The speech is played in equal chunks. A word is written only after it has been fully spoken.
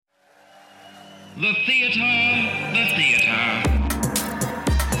The theater, the theater.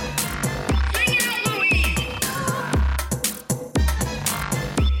 Sing out, Louise!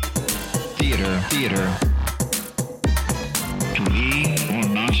 Theater, theater. To be or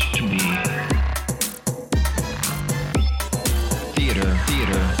not to be. Theater,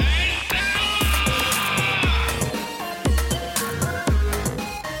 theater.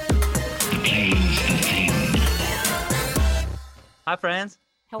 The play's the thing. Hi, friends.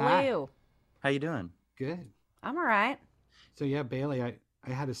 Hello. How you doing? Good. I'm all right. So yeah, Bailey, I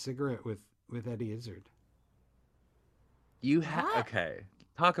had a cigarette with Eddie Izzard. You What? Okay.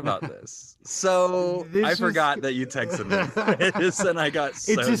 Talk about this. So This I was- forgot that you texted me this, and I got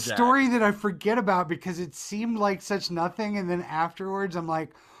so It's a jacked. story that I forget about because it seemed like such nothing, and then afterwards I'm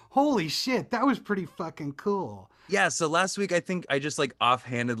like, holy shit, that was pretty fucking cool. Yeah. So last week I think I just like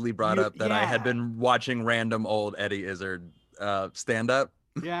offhandedly brought up that I had Yeah. been watching random old Eddie Izzard stand up.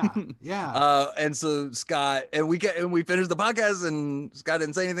 Yeah, yeah. And so Scott and we finished the podcast, and Scott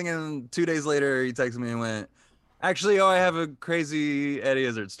didn't say anything, and 2 days later he texted me and went, "Actually, I have a crazy Eddie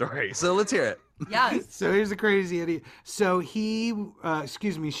Izzard story. So let's hear it." Yes. So here's the crazy Eddie. So she,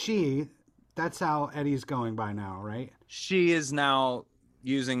 that's how Eddie's going by now, right? She is now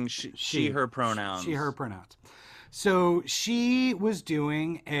using she her pronouns. She, her pronouns. So she was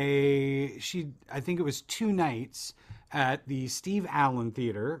doing I think it was 2 nights at the Steve Allen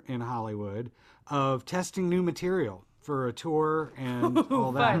Theater in Hollywood of testing new material for a tour and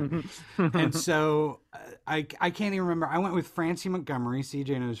all that. And so I can't even remember. I went with Francie Montgomery.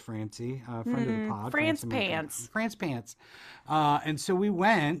 CJ knows Francie, friend of the pod. France Francie Montgomery. Pants. France Pants. And so we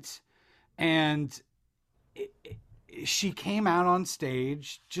went, and she came out on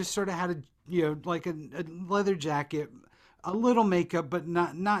stage, just sort of had like a leather jacket, a little makeup, but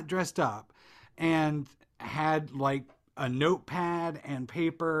not dressed up, and had like a notepad and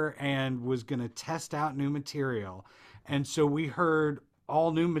paper, and was going to test out new material. And so we heard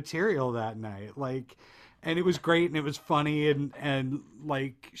all new material that night, and it was great, and it was funny, and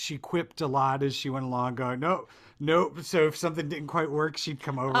like she quipped a lot as she went along, going, nope. So if something didn't quite work, she'd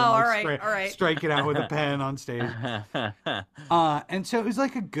come over all and right, all right. strike it out with a pen on stage. And so it was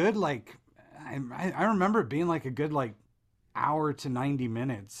like a good, I remember it being like a good hour to 90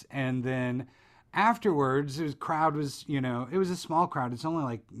 minutes. And then afterwards, it was a small crowd. It's only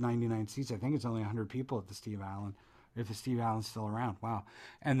like 99 seats. I think it's only 100 people at the Steve Allen, if the Steve Allen's still around. Wow.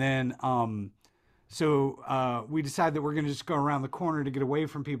 And then, so we decided that we're going to just go around the corner to get away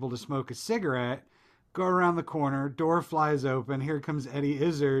from people to smoke a cigarette. Go around the corner, door flies open. Here comes Eddie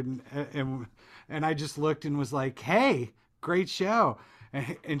Izzard, and I just looked and was like, "Hey, great show."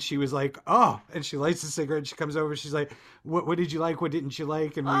 And she was like, "Oh," and she lights a cigarette. She comes over. She's like, "What did you like? What didn't you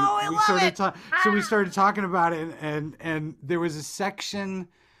like?" And we started so we started talking about it, and there was a section.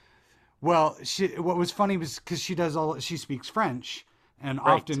 Well, what was funny was because she speaks French and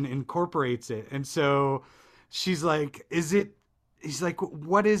often incorporates it, and so she's like, He's like,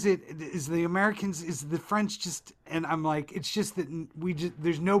 what is it? Is the Americans, is the French just, and I'm like, it's just that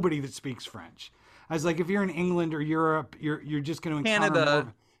there's nobody that speaks French. I was like, if you're in England or Europe, you're just going to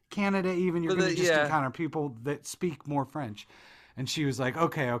encounter Canada even, you're going to just encounter people that speak more French. And she was like,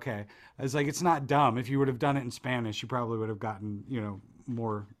 okay. I was like, it's not dumb. If you would have done it in Spanish, you probably would have gotten,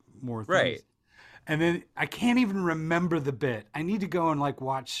 more things. Right. And then I can't even remember the bit. I need to go and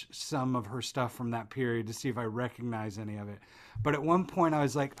watch some of her stuff from that period to see if I recognize any of it. But at one point I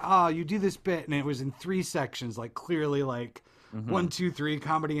was like, "Oh, you do this bit," and it was in 3 sections, clearly 1, 2, 3,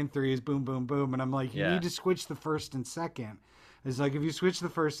 comedy in threes, boom, boom, boom. And I'm like, you need to switch the first and second. It's like, if you switch the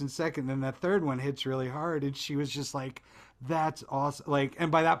first and second, then that third one hits really hard. And she was just like, "That's awesome!" And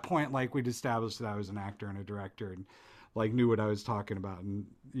by that point, we'd established that I was an actor and a director, and knew what I was talking about, and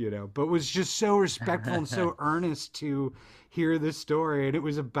but was just so respectful and so earnest to hear this story. And it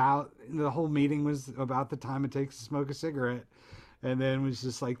was the whole meeting was about the time it takes to smoke a cigarette, and then was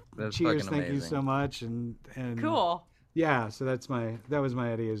just like, That's cheers, fucking thank you amazing. so much, and Cool. yeah. So that was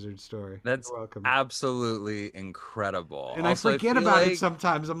my Eddie Izzard story. That's You're welcome. absolutely incredible. And Also, I forget feel about like- it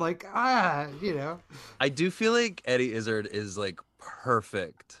sometimes. I'm like, I do feel like Eddie Izzard is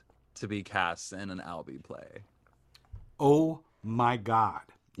perfect to be cast in an Albee play. Oh my God.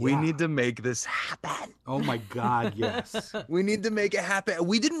 We Yeah. need to make this happen. Oh my God, yes. We need to make it happen.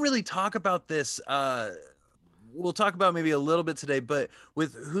 We didn't really talk about this. We'll talk about maybe a little bit today, but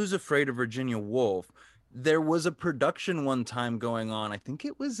with Who's Afraid of Virginia Woolf, there was a production one time going on. I think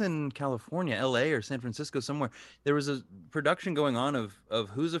it was in California, LA or San Francisco, somewhere. There was a production going on of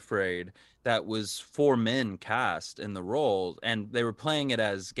Who's Afraid that was 4 men cast in the roles, and they were playing it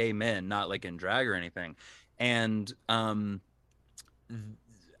as gay men, not in drag or anything. And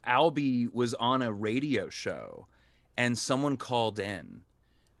Albee was on a radio show, and someone called in,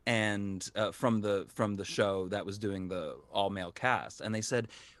 and from the show that was doing the all male cast, and they said,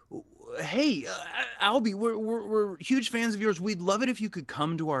 "Hey, Albee, we're huge fans of yours. We'd love it if you could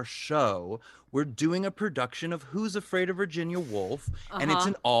come to our show. We're doing a production of Who's Afraid of Virginia Woolf, and it's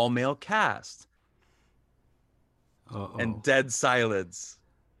an all male cast." Uh-oh. And dead silence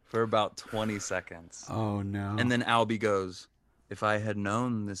for about 20 seconds. Oh no. And then Albee goes, "If I had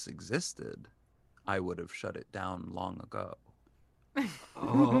known this existed, I would have shut it down long ago."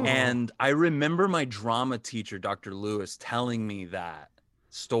 Oh. And I remember my drama teacher, Dr. Lewis, telling me that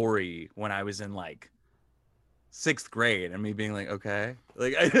story when I was in like 6th grade, and me being like, okay,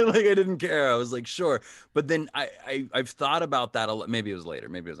 like I didn't care. I was like, sure. But then I've thought about that a lot. Maybe it was later,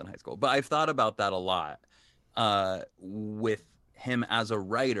 maybe it was in high school, but I've thought about that a lot with him as a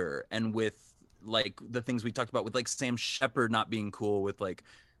writer, and with like the things we talked about with like Sam Shepard not being cool with like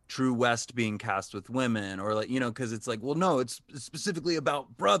True West being cast with women, or like, because it's like, well, no, it's specifically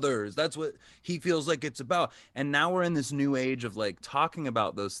about brothers. That's what he feels like it's about. And now we're in this new age of like talking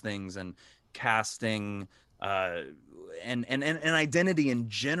about those things and casting and identity in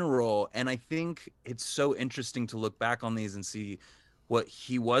general. And I think it's so interesting to look back on these and see what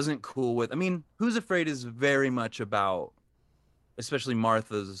he wasn't cool with. I mean, Who's Afraid is very much about, especially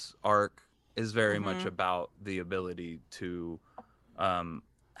Martha's arc is very much about the ability to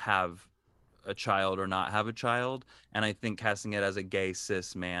have a child or not have a child. And I think casting it as a gay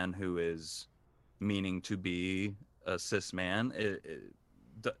cis man who is meaning to be a cis man,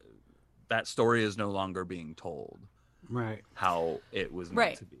 that story is no longer being told. Right. How it was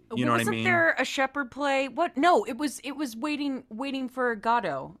meant to be. You know what I Wasn't mean? there a Shepherd play? What? No, it was waiting for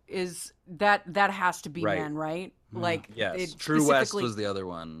Godot. Is that has to be Right. men, right? Yeah. Like, Yes, it True West specifically- was the other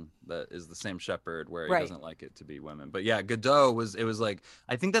one that is the same Shepherd, where he Right. doesn't like it to be women. But yeah, Godot was like,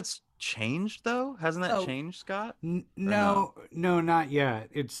 I think that's changed though. Hasn't that changed, Scott? No, not yet.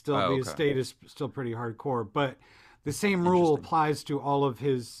 It's still Oh, the okay. estate is still pretty hardcore, but the same rule applies to all of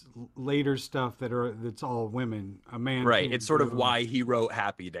his later stuff that's all women. A man, Right. can't It's sort of do- why he wrote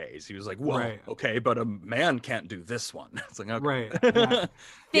Happy Days. He was like, well, Right. okay, but a man can't do this one. It's like, okay. Right.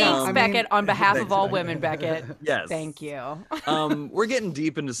 Yeah. Thanks, I mean- Beckett, on behalf of all women, Beckett. Yes. Thank you. We're getting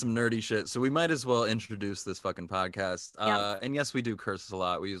deep into some nerdy shit, so we might as well introduce this fucking podcast. Yeah. And yes, we do curse a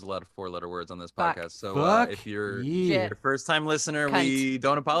lot. We use a lot of 4-letter words on this Fuck. podcast. So Fuck if you're yeah. a first-time listener, Cunt. we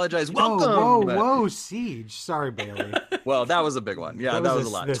don't apologize. Whoa, Welcome. whoa, Siege. Sorry, Bailey. Well, that was a big one. Yeah, that was a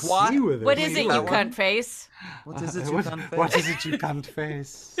lot. the Twat. C with What is it, you that one? cunt face? What is it, you What- cunt face? What is it, you cunt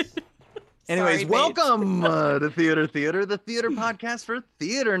face? Anyways, Sorry, welcome to Theater, the theater podcast for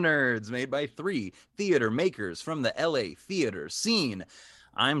theater nerds, made by 3 theater makers from the LA theater scene.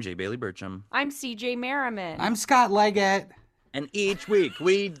 I'm Jay Bailey Burcham, I'm CJ Merriman. I'm Scott Leggett. and each week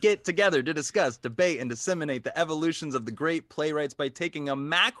we get together to discuss, debate, and disseminate the evolutions of the great playwrights by taking a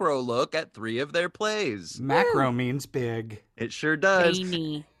macro look at 3 of their plays. Macro means big. It sure does.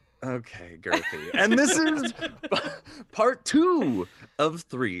 Veiny. Okay, girthy. And this is part 2 of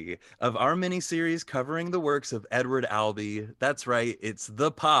 3 of our mini-series covering the works of Edward Albee. That's right, it's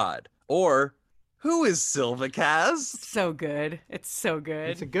The Pod, or Who is Silvacast? So good. It's so good.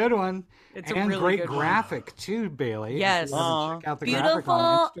 It's a good one. It's a and really great good one. graphic too, Bailey. Yes. If you haven't checked out the graphic Beautiful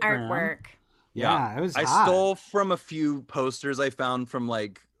on Instagram. artwork. Yeah, it was I hot. stole from a few posters I found from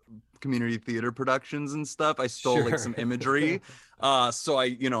like community theater productions and stuff. I stole Sure. like some imagery. So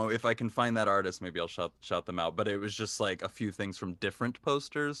I, if I can find that artist, maybe I'll shout them out. But it was just like a few things from different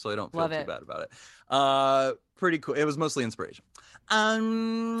posters, so I don't feel Love too it. bad about it. Pretty cool. It was mostly inspiration.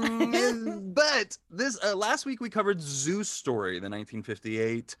 But this last week we covered Zeus Story, the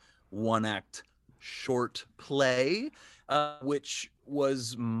 1958 one-act short play, which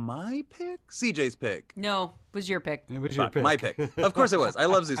was my pick, CJ's pick. No, was your pick. It was your Fuck, pick. my pick. Of course it was. I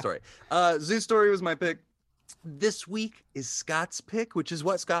love Zoo Story. Zoo Story was my pick. This week is Scott's pick, which is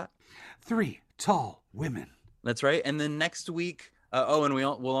what, Scott? 3 tall women. That's right. And then next week, and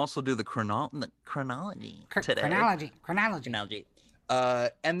we'll also do the chronology today. Chronology.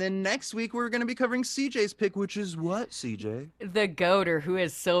 And then next week we're going to be covering CJ's pick, which is what, CJ? The goat, or Who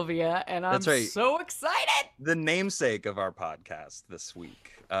is Sylvia, and I'm That's right. so excited. The namesake of our podcast this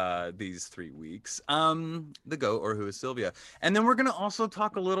week, these 3 weeks, the goat, or Who is Sylvia. And then we're going to also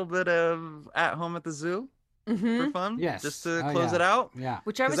talk a little bit of At Home at the Zoo Hmm. for fun. Yes. Just to Oh, close yeah. it out. Yeah.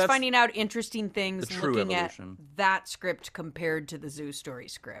 Which I 'Cause was that's finding out interesting things the true looking evolution. at that script compared to the Zoo Story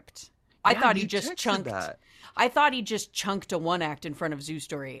script. I Yeah, thought he you just texted chunked. that. I thought he just chunked a one act in front of Zoo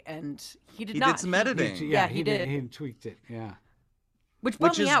Story, and he did He not. did some editing. Yeah, he did. He tweaked it. Yeah. Which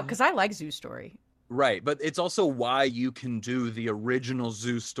bummed Which me is- out because I like Zoo Story. Right, but it's also why you can do the original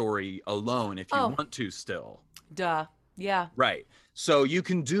Zoo story alone if you Oh. want to still. Duh. Yeah. Right. So you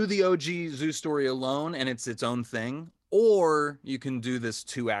can do the OG Zoo story alone and it's its own thing, or you can do this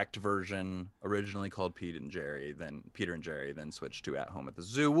 2-act version originally called Peter and Jerry, then switch to At Home at the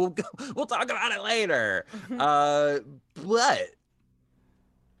Zoo. We'll talk about it later. But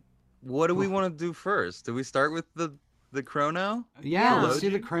what do we want to do first? Do we start with the chrono? Yeah, Yeah. let's do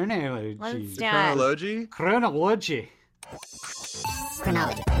the chronology. Let's The Yeah. chronology? Chronology.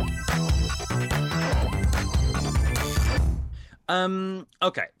 Chronology.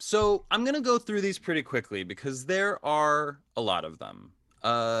 Okay, so I'm gonna go through these pretty quickly because there are a lot of them.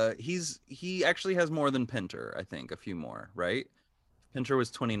 He actually has more than Pinter, I think, a few more, right? Pinter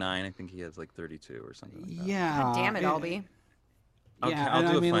was 29, I think he has like 32 or something like that. Yeah. God damn it, Albee. Okay, Yeah, I'll and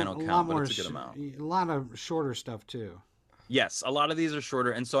do I a mean, final lot count, but more it's a good amount. A lot of shorter stuff too. Yes, a lot of these are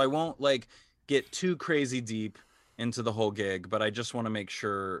shorter, and so I won't like get too crazy deep into the whole gig, but I just want to make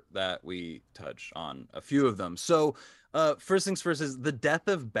sure that we touch on a few of them. So first things first is the death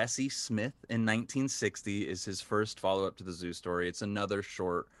of Bessie Smith in 1960 is his first follow-up to the Zoo story. It's another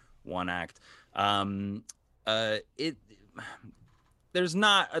short 1-act. There's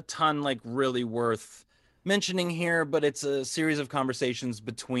not a ton like really worth mentioning here, but it's a series of conversations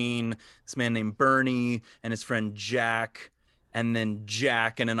between this man named Bernie and his friend Jack, and then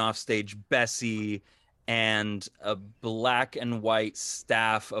Jack and an offstage Bessie, and a black and white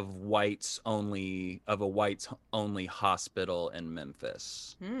staff of a whites only hospital in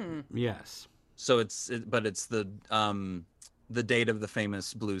Memphis. Yes. So it's the date of the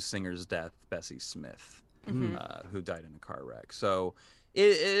famous blues singer's death, Bessie Smith, who died in a car wreck. So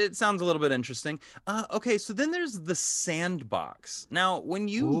it sounds a little bit interesting. Okay, so then there's the Sandbox. Now, when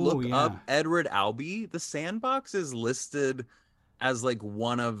you look up Edward Albee, the Sandbox is listed as like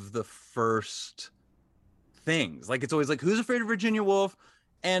one of the first things. Like it's always like, Who's Afraid of Virginia Woolf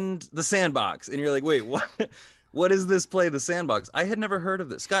and the Sandbox, and you're like, wait, what? What is this play, the Sandbox? I had never heard of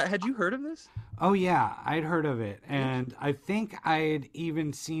this. Scott, had you heard of this? Oh yeah, I'd heard of it, and I think I'd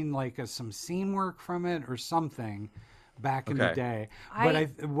even seen like some scene work from it or something back in the day.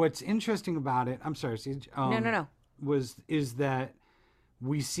 But what's interesting about it, I'm sorry, Siege, No. is that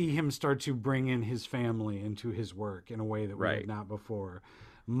we see him start to bring in his family into his work in a way that we had not before.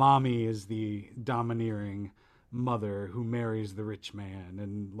 Mommy is the domineering mother who marries the rich man,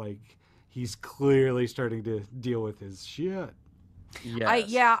 and like he's clearly starting to deal with his shit.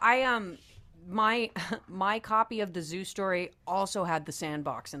 Yes. My copy of the Zoo story also had the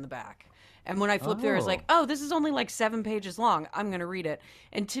Sandbox in the back. And when I flipped through, I was like, oh, this is only like 7 pages long. I'm going to read it.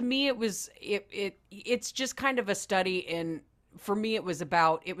 And to me, it's just kind of a study in, for me, it was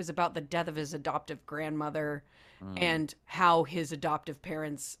about the death of his adoptive grandmother and how his adoptive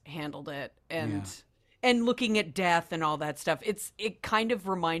parents handled it, and looking at death and all that stuff. It kind of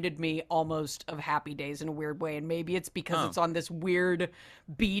reminded me almost of Happy Days in a weird way. And maybe it's because it's on this weird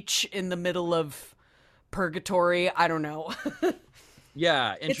beach in the middle of purgatory. I don't know.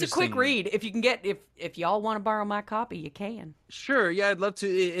 Yeah, interesting. It's a quick read. If you can get, if y'all want to borrow my copy, you can. Sure, yeah, I'd love to.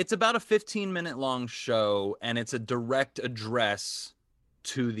 It's about a 15-minute long show, and it's a direct address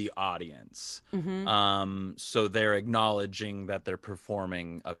to the audience. So they're acknowledging that they're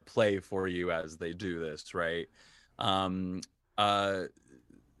performing a play for you as they do this, right?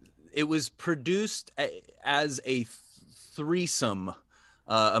 It was produced as a threesome,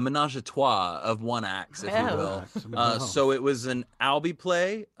 a menage a trois of 1-acts, if you will. So it was an Albee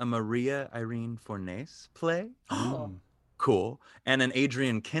play, a Maria Irene Fornés play, cool, and an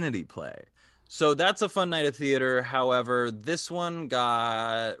Adrian Kennedy play. So that's a fun night of theater. However, this one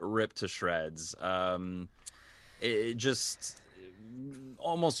got ripped to shreds. It just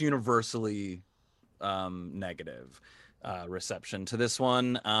almost universally negative reception to this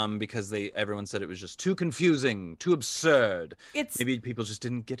one, because everyone said it was just too confusing, too absurd. Maybe people just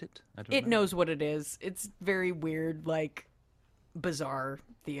didn't get it. I don't know. It knows what it is. It's very weird, like bizarre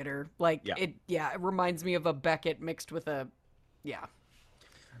theater. Like it reminds me of a Beckett mixed with a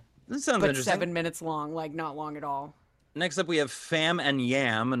This sounds interesting. 7 minutes long, like not long at all. Next up, we have Fam and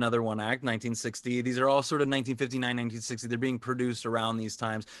Yam, another 1-act, 1960. These are all sort of 1959, 1960. They're being produced around these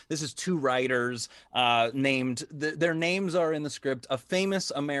times. This is 2 writers named, their names are in the script, a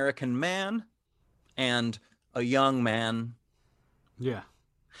famous American man and a young man. Yeah.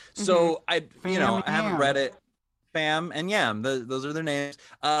 So I haven't read it. Fam and Yam, those are their names.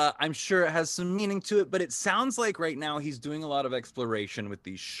 I'm sure it has some meaning to it, but it sounds like right now he's doing a lot of exploration with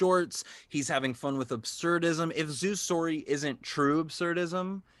these shorts. He's having fun with absurdism. If Zeus story isn't true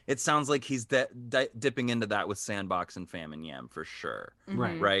absurdism, it sounds like he's dipping into that with Sandbox and Fam and Yam for sure.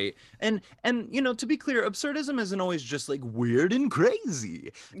 Right. Right. And to be clear, absurdism isn't always just like weird and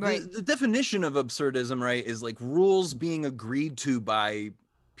crazy. Right. The definition of absurdism, right, is like rules being agreed to by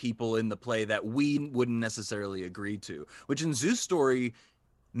people in the play that we wouldn't necessarily agree to, which in Zeus story,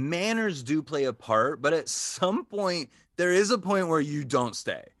 manners do play a part, but at some point there is a point where you don't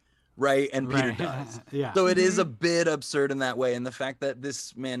stay, right? And Peter does. Yeah. So it is a bit absurd in that way, and the fact that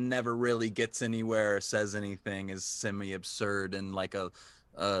this man never really gets anywhere or says anything is semi-absurd and like a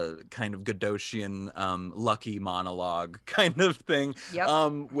kind of Godosian lucky monologue kind of thing,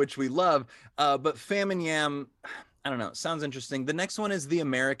 which we love. But Fam and Yam, I don't know. Sounds interesting. The next one is The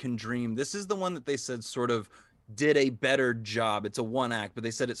American Dream. This is the one that they said sort of did a better job. It's a one act, but they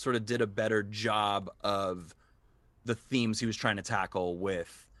said it sort of did a better job of the themes he was trying to tackle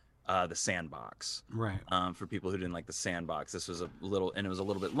with the Sandbox. Right. For people who didn't like the Sandbox, this was a little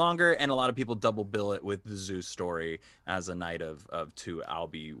bit longer, and a lot of people double bill it with the Zeus story as a night of two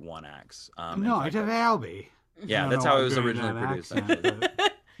Albee one acts. Night of Albee. Yeah, that's how it was originally produced.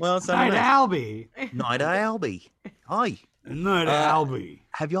 Well, it's Night of Albee. Night of Albee. Hi. Night of Albee.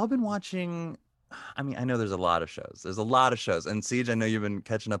 Have y'all been watching? I mean, I know there's a lot of shows. And Siege, I know you've been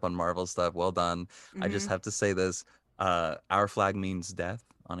catching up on Marvel stuff. Well done. I just have to say this. Our Flag Means Death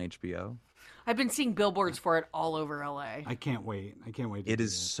on HBO. I've been seeing billboards for it all over LA. I can't wait. It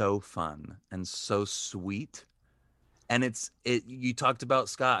is so fun and so sweet. And you talked about,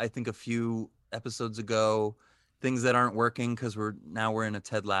 Scott, I think a few episodes ago, things that aren't working because we're in a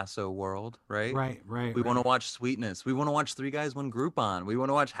Ted Lasso world, right? Right. We want to watch sweetness. We want to watch 3 Guys, 1 Groupon. We want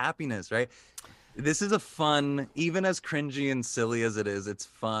to watch happiness, right? This is a fun, even as cringy and silly as it is, it's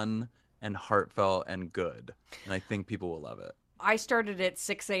fun and heartfelt and good. And I think people will love it. I started at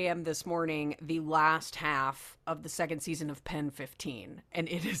 6 a.m. this morning, the last half of the second season of Pen 15, and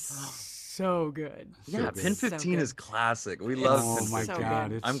it is so good. Yeah, good. Pen 15 is classic. We love Pen 15. Oh my so God.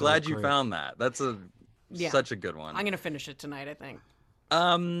 good. It's I'm so glad you great. found that. That's such a good one. I'm going to finish it tonight, I think.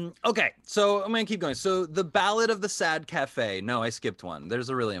 Okay, so I'm gonna keep going. So the Ballad of the Sad Cafe. No, I skipped one. There's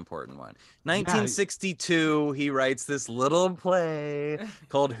a really important one. 1962, he writes this little play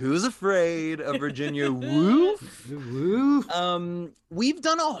called Who's Afraid of Virginia Woolf. We've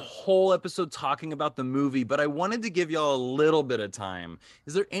done a whole episode talking about the movie, but I wanted to give y'all a little bit of time.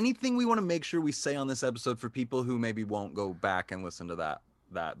 Is there anything we want to make sure we say on this episode for people who maybe won't go back and listen to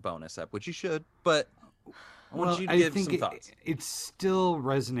that bonus ep, which you should, but I want you to give some thoughts. It still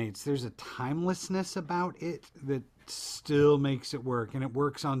resonates. There's a timelessness about it that still makes it work, and it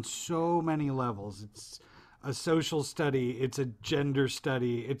works on so many levels. It's a social study, it's a gender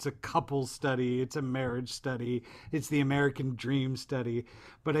study, it's a couple study, it's a marriage study, it's the American dream study.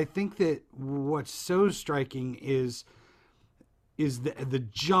 But I think that what's so striking is the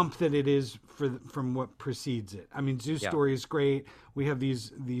jump that it is from what precedes it. I mean, Zeus story is great. We have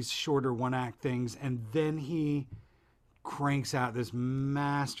these shorter one act things, and then he cranks out this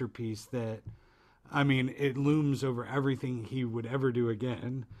masterpiece that, I mean, it looms over everything he would ever do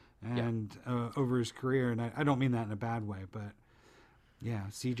again, and over his career. And I don't mean that in a bad way, but yeah,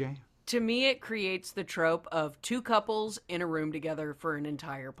 CJ. To me, it creates the trope of 2 couples in a room together for an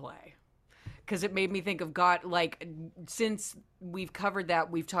entire play. Because it made me think of God, like, since we've covered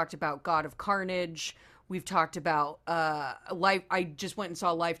that, we've talked about God of Carnage. We've talked about Life. I just went and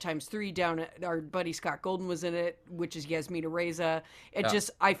saw Lifetimes 3 down at our buddy Scott Golden was in it, which is Yasmina Reza.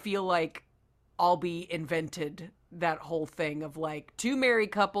 I feel like Albee invented that whole thing of like 2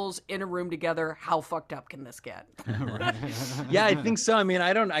 married couples in a room together. How fucked up can this get? Yeah, I think so. I mean,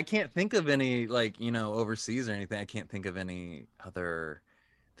 I can't think of any, like, overseas or anything. I can't think of any other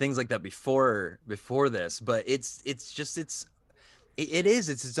things like that before this, but it's its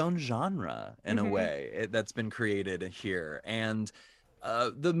own genre in a way that's been created here. And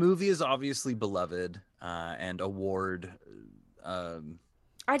the movie is obviously beloved and award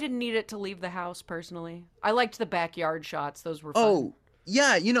I didn't need it to leave the house personally. I liked the backyard shots; those were fun. Oh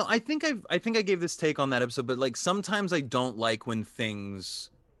yeah, I think I gave this take on that episode, but like sometimes I don't like when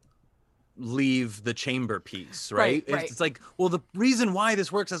things leave the chamber piece, right? It's like, well, the reason why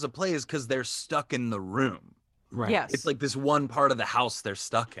this works as a play is because they're stuck in the room. Right. Yes. It's like this one part of the house they're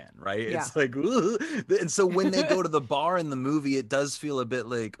stuck in, right? Yeah. It's like, ugh. And so when they go to the bar in the movie, it does feel a bit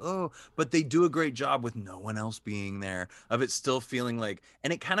like, oh, but they do a great job with no one else being there, of it still feeling like,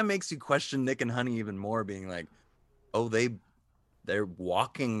 and it kind of makes you question Nick and Honey even more, being like, oh, they they're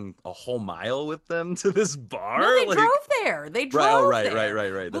walking a whole mile with them to this bar. No, they Like- drove there. They drove Right, oh, right, there.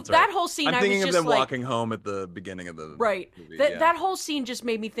 right. Well, That's that right. whole scene, I'm I thinking was of just them like, walking home at the beginning of the right. movie. That yeah. that whole scene just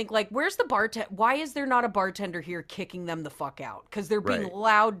made me think, like, where's the bartender? Why is there not a bartender here kicking them the fuck out? Because they're being Right.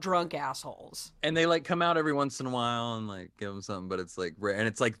 loud, drunk assholes. And they like come out every once in a while and like give them something, but it's like rare. And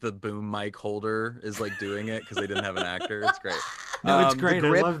it's like the boom mic holder is like doing it because they didn't have an actor. It's great. No, it's The great.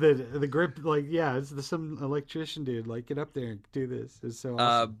 grip- I love the grip. Like, yeah, it's some electrician dude. Like, get up there and do this. It's so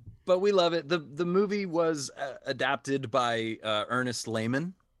awesome. But we love it. The movie was adapted by Ernest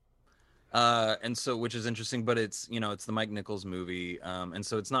Lehman. And so, which is interesting, but it's the Mike Nichols movie, and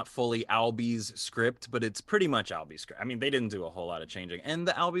so it's not fully Albee's script, but it's pretty much Albee's script. I mean, they didn't do a whole lot of changing, and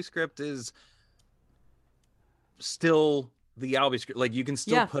the Albee script is still the Albee script. Like, you can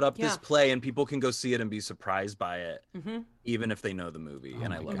still put up this play, and people can go see it and be surprised by it, even if they know the movie.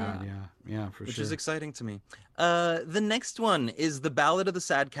 And I love that. Yeah, for Which sure. is exciting to me. The next one is The Ballad of the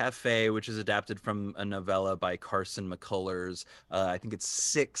Sad Cafe, which is adapted from a novella by Carson McCullers. I think it's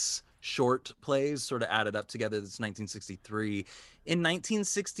 6 short plays sort of added up together. It's 1963. In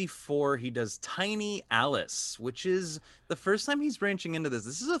 1964, he does Tiny Alice, which is the first time he's branching into this.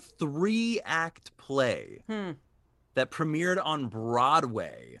 This is a 3-act play that premiered on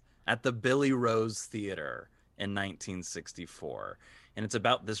Broadway at the Billy Rose Theater in 1964. And it's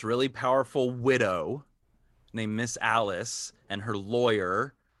about this really powerful widow named Miss Alice and her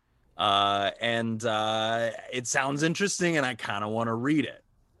lawyer. It sounds interesting, and I kind of want to read it.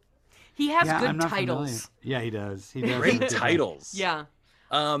 He has I'm good not titles. familiar. Yeah, he does. He does. Great titles. Yeah.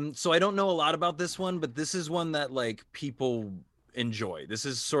 So I don't know a lot about this one, but this is one that like people enjoy. This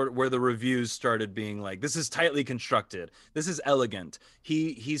is sort of where the reviews started being like, this is tightly constructed. This is elegant.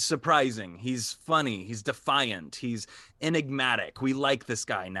 He's surprising. He's funny. He's defiant. He's enigmatic. We like this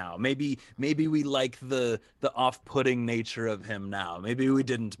guy now. Maybe we like the off-putting nature of him now. Maybe we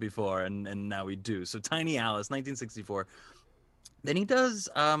didn't before, and now we do. So Tiny Alice, 1964. Then he does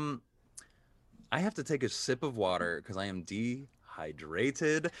I have to take a sip of water because I am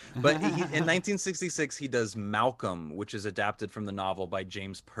dehydrated. But in 1966, he does Malcolm, which is adapted from the novel by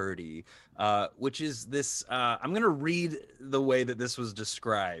James Purdy, which is this. I'm going to read the way that this was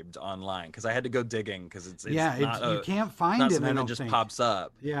described online because I had to go digging because it's you can't find not it. something I that don't just think. pops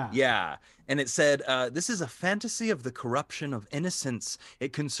up. Yeah. And it said, this is a fantasy of the corruption of innocence.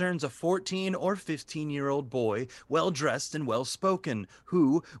 It concerns a 14 or 15-year-old boy, well-dressed and well-spoken,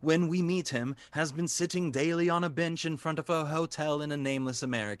 who, when we meet him, has been sitting daily on a bench in front of a hotel in a nameless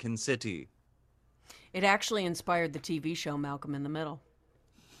American city. It actually inspired the TV show Malcolm in the Middle.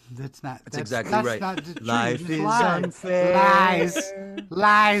 That's exactly that's right. Not the truth. Life It's is lies. unfair.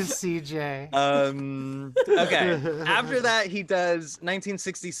 Lies, CJ. Okay. After that, he does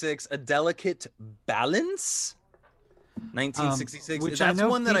 1966, A Delicate Balance. 1966. Which I That's know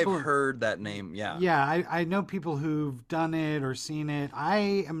one that people- I've heard that name. Yeah. Yeah, I know people who've done it or seen it.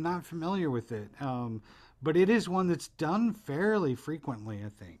 I am not familiar with it, but it is one that's done fairly frequently, I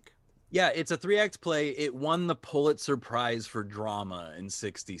think. Yeah, it's a 3-act play. It won the Pulitzer Prize for Drama in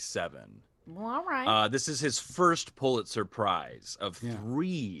 67. Well, all right. This is his first Pulitzer Prize of Yeah.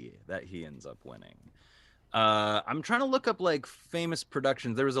 3 that he ends up winning. I'm trying to look up like famous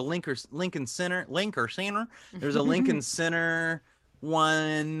productions. There was a Lincoln Center. There's a Lincoln Center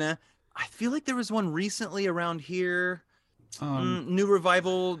one. I feel like there was one recently around here. New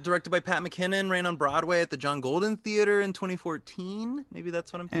revival directed by Pat McKinnon, ran on Broadway at the John Golden Theater in 2014. Maybe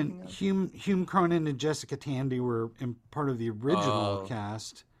that's what I'm thinking And of. Hume Cronin and Jessica Tandy were in part of the original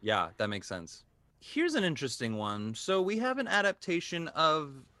cast. Yeah, that makes sense. Here's an interesting one. So we have an adaptation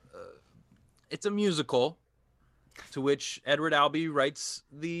of, it's a musical to which Edward Albee writes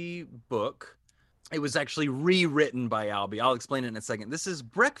the book. It was actually rewritten by Albee. I'll explain it in a second. This is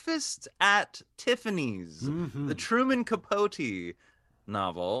Breakfast at Tiffany's, the Truman Capote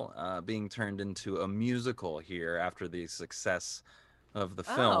novel, being turned into a musical here after the success of the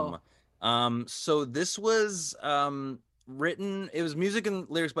film. So this was written, it was music and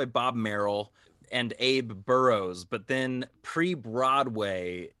lyrics by Bob Merrill and Abe Burrows, but then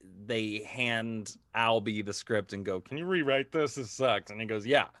pre-Broadway, they hand Albee the script and go, "Can you rewrite this? This sucks." And he goes,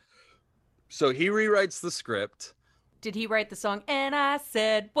 "Yeah." So he rewrites the script. Did he write the song? And I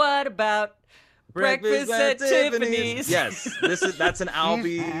said, what about breakfast at Tiffany's? Yes, that's an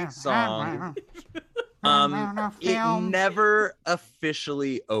Albee song. It never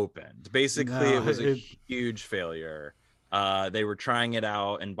officially opened. Basically, No, it was a huge failure. They were trying it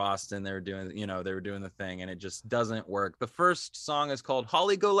out in Boston. They were doing the thing, and it just doesn't work. The first song is called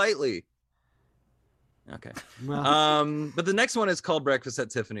 "Holly Go Lightly." Okay. Well, But the next one is called Breakfast at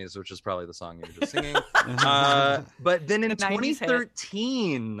Tiffany's, which is probably the song you were just singing. But then in The 90s hit.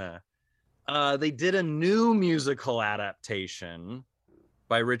 2013, they did a new musical adaptation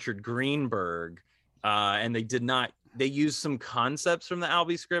by Richard Greenberg, and they used some concepts from the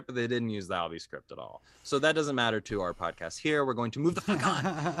Albee script, but they didn't use the Albee script at all. So that doesn't matter to our podcast here. We're going to move the fuck on.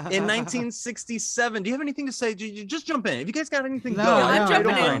 In 1967, do you have anything to say? Just jump in. If you guys got anything, No, go. no, I'm I jumping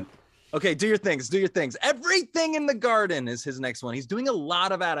don't in. mind. Okay, do your things. Do your things. Everything in the Garden is his next one. He's doing a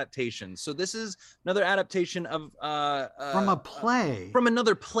lot of adaptations. So this is another adaptation of from a play. from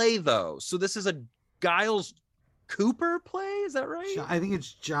another play, though. So this is a Giles Cooper play. Is that right? I think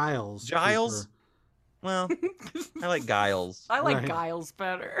it's Giles. Giles? Cooper. Well, I like Giles. I like Right. Giles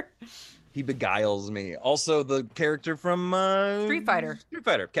better. He beguiles me. Also, the character from Street Fighter. Street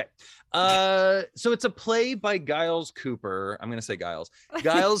Fighter. Okay. So it's a play by Giles Cooper. I'm gonna say Giles.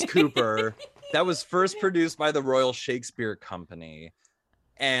 Giles Cooper. That was first produced by the Royal Shakespeare Company,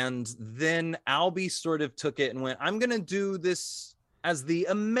 and then Albee sort of took it and went, "I'm gonna do this as the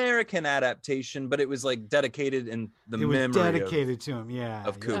American adaptation," but it was like dedicated in the It was memory dedicated to him. Yeah.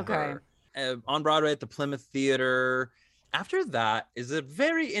 of yeah. Cooper. On Broadway at the Plymouth Theater. After that is a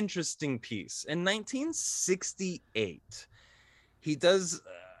very interesting piece. In 1968, he does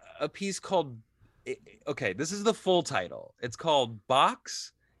a piece called, okay, this is the full title. It's called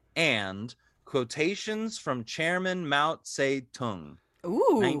Box and Quotations from Chairman Mao Zedong,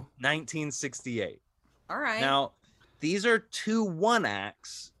 Ooh. 1968. All right. Now, these are two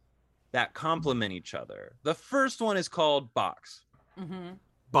one-acts that complement each other. The first one is called Box. Mm-hmm.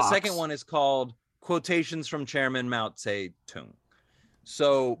 The second one is called Quotations from Chairman Mao Zedong.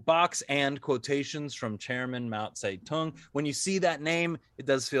 So Box and Quotations from Chairman Mao Zedong. When you see that name, it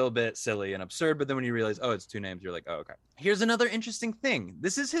does feel a bit silly and absurd, but then when you realize, oh, it's two names, you're like, oh, okay. Here's another interesting thing.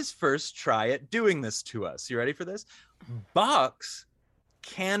 This is his first try at doing this to us. You ready for this? Box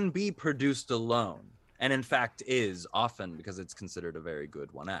can be produced alone, and in fact is often, because it's considered a very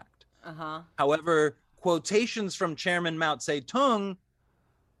good one act. Uh-huh. However, Quotations from Chairman Mao Zedong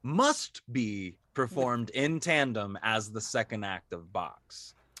must be performed in tandem as the second act of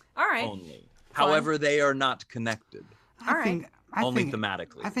Box All right. only. However, they are not connected, All right. only think,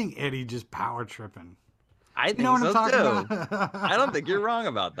 thematically. I think Eddie just power tripping. I think You know what so I'm talking too. about? I don't think you're wrong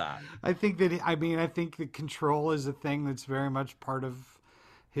about that. I think that I think the control is a thing that's very much part of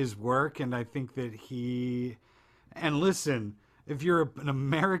his work, and I think that and listen, if you're an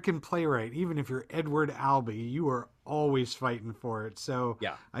American playwright, even if you're Edward Albee, you are always fighting for it. So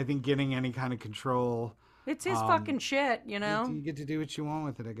Yeah. I think getting any kind of control, It's his fucking shit, you know? you get to do what you want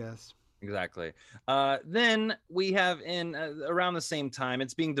with it, I guess. Exactly. Then we have in around the same time,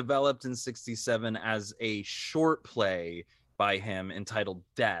 it's being developed in 67 as a short play by him entitled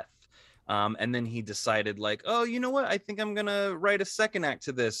Death. And then he decided like, oh, you know what? I think I'm going to write a second act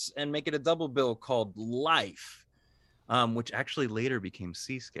to this and make it a double bill called Life, which actually later became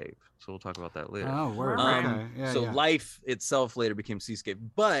Seascape. So we'll talk about that later. Oh, word. Right. Okay. Yeah, So yeah. Life itself later became Seascape,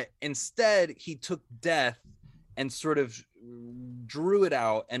 but instead he took Death and sort of drew it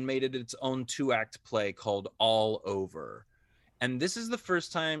out and made it its own two-act play called All Over. And this is the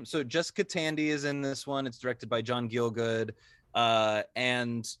first time. So Jessica Tandy is in this one. It's directed by John Gielgud,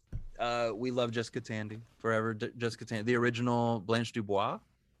 and we love Jessica Tandy forever. Jessica Tandy, the original Blanche Dubois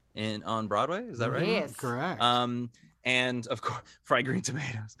on Broadway. Is that right? Yes. Correct. And of course, Fried Green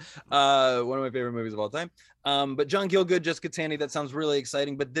Tomatoes, one of my favorite movies of all time. But John Gielgud, Jessica Tandy, that sounds really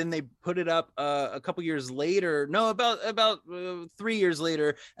exciting. But then they put it up a couple years later. No, about 3 years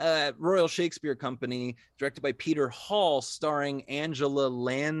later, Royal Shakespeare Company, directed by Peter Hall, starring Angela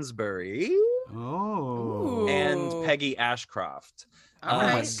Lansbury Oh. and Peggy Ashcroft. All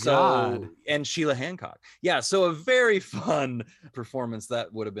right. God. And Sheila Hancock. Yeah, so a very fun performance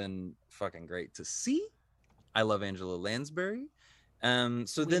that would have been fucking great to see. I love Angela Lansbury. So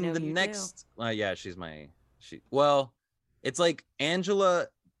We then know the you do. next, yeah, well, it's like Angela,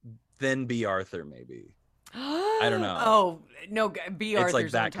 then B. Arthur, maybe. I don't know. Oh, no, B. It's Arthur's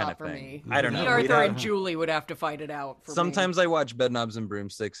like that on kind top of for thing. me. I don't B. know. We'd Arthur have- and Julie would have to fight it out for Sometimes I watch Bedknobs and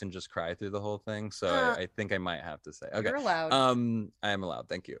Broomsticks and just cry through the whole thing. So Uh, I think I might have to say, me. okay. You're allowed. I am allowed.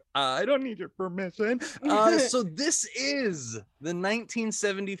 Thank you. I don't need your permission. So this is the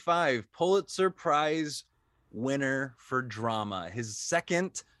 1975 Pulitzer Prize winner for drama. His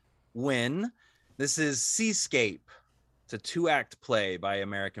second win. This is Seascape. It's a two-act play by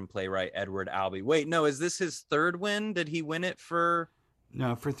American playwright Edward Albee. Wait, no, is this his third win? Did he win it for?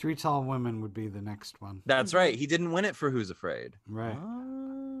 No, for Three Tall Women would be the next one. That's right. He didn't win it for Who's Afraid. Right.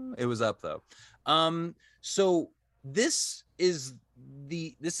 It was up though. So this is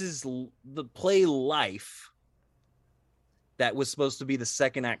the play Life that was supposed to be the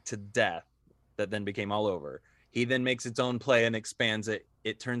second act to Death that then became All Over. He then makes its own play and expands it.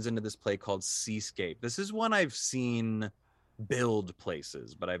 It turns into this play called Seascape. This is one I've seen build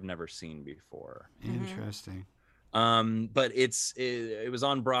places, but I've never seen before. Interesting. But it was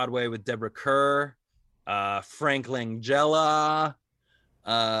on Broadway with Deborah Kerr, Frank Langella,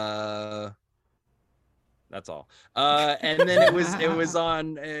 that's all. And then it was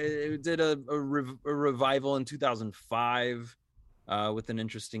on. It did a revival in 2005 with an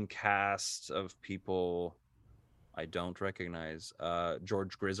interesting cast of people I don't recognize.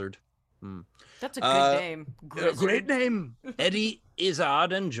 George Grizzard. That's a good name. Great name. Eddie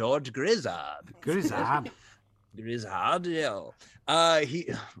Izzard and George Grizzard. Grizzard. Grizzard, yeah. I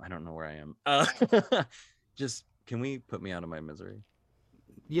don't know where I am. Just, can we put me out of my misery?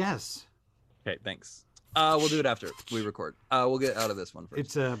 Yes. Okay, thanks. We'll do it after we record. We'll get out of this one first.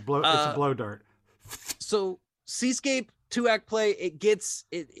 It's a blow dart. So Seascape 2-act play. It gets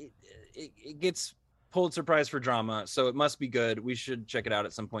Pulitzer Prize for drama, so it must be good. We should check it out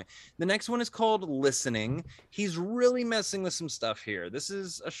at some point. The next one is called Listening. He's really messing with some stuff here. This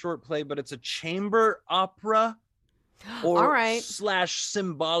is a short play, but it's a chamber opera or /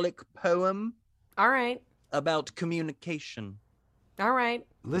 symbolic poem. All right. About communication. All right.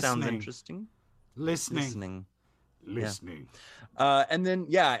 Sounds interesting. Listening. Yeah. And then,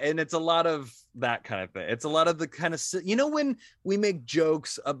 and it's a lot of that kind of thing. It's a lot of the kind of, when we make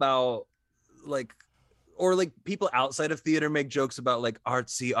jokes about people outside of theater make jokes about like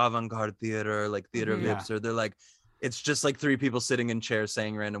artsy avant-garde theater, like theater of hipster. They're like, it's just like three people sitting in chairs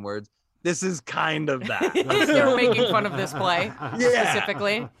saying random words. This is kind of that. They're making fun of this play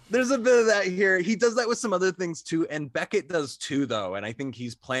specifically. There's a bit of that here. He does that with some other things too, and Beckett does too, though. And I think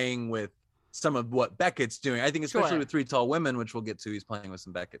he's playing with some of what Beckett's doing. I think especially with Three Tall Women, which we'll get to, he's playing with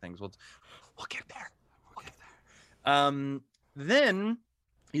some Beckett things. We'll get there. Then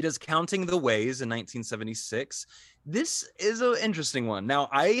he does Counting the Ways in 1976. This is an interesting one. Now,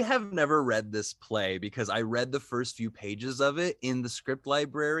 I have never read this play because I read the first few pages of it in the script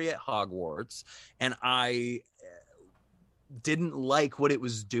library at Hogwarts, and I didn't like what it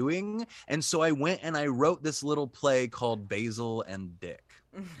was doing. And so I went and I wrote this little play called Basil and Dick.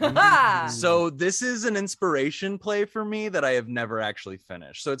 So this is an inspiration play for me that I have never actually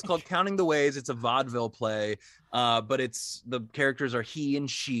finished. So it's called Counting the Ways. It's a vaudeville play, but the characters are he and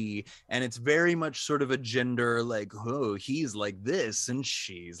she, and it's very much sort of a gender, like, oh, he's like this and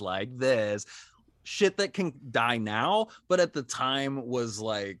she's like this. Shit that can die now, but at the time was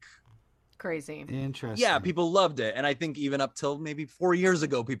like crazy. Interesting. Yeah, people loved it. And I think even up till maybe 4 years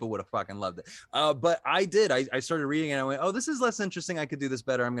ago, people would have fucking loved it. But I did. I started reading it and I went, oh, this is less interesting. I could do this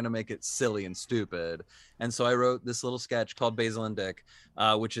better. I'm going to make it silly and stupid. And so I wrote this little sketch called Basil and Dick,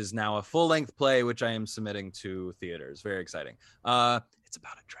 which is now a full-length play, which I am submitting to theaters. Very exciting. It's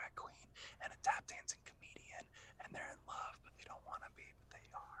about a drag queen and a tap dancing comedian, and they're in love, but they don't want to be, but they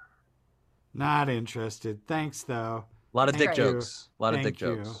are. Not interested. Thanks, though. A lot of dick Thank jokes. you. A lot of Thank dick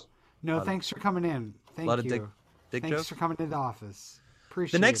you. jokes. No, thanks for coming in. Thank you. A lot of dick Thanks jokes. for coming to the office.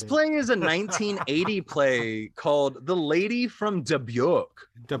 Appreciate The next it. play is a 1980 play called The Lady from Dubuque.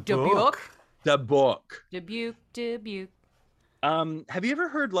 Dubuque. Dubuque. Dubuque. Have you ever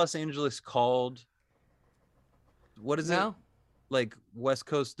heard Los Angeles called? What is it? Like West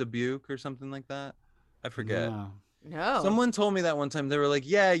Coast Dubuque or something like that? I forget. No. Someone told me that one time. They were like,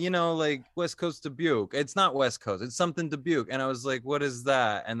 yeah, like West Coast Dubuque. It's not West Coast. It's something Dubuque. And I was like, what is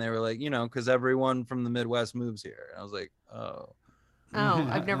that? And they were like, because everyone from the Midwest moves here. And I was like, oh. Oh,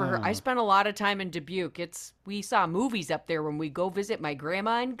 I've never heard. I spent a lot of time in Dubuque. We saw movies up there when we go visit my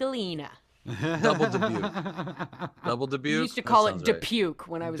grandma in Galena. Double Dubuque. Double Dubuque. We used to call it Right. Dubuque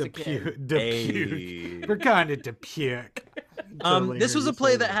when I was a kid. Dubuque. We're kind of Dubuque. This was a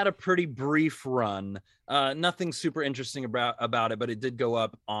play that had a pretty brief run. Nothing super interesting about it, but it did go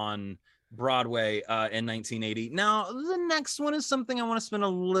up on Broadway in 1980. Now, the next one is something I want to spend a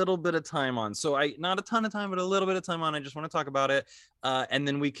little bit of time on. So not a ton of time, but a little bit of time on. I just want to talk about it, and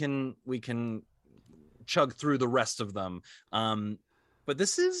then we can chug through the rest of them. But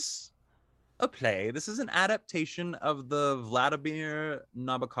this is a play. This is an adaptation of the Vladimir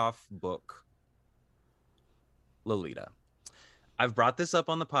Nabokov book, Lolita. I've brought this up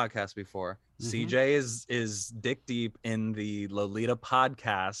on the podcast before. CJ is dick deep in the Lolita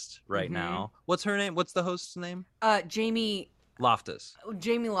podcast right now. What's her name? What's the host's name? Jamie Loftus.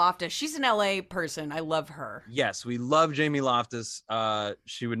 Jamie Loftus. She's an LA person. I love her. Yes, we love Jamie Loftus.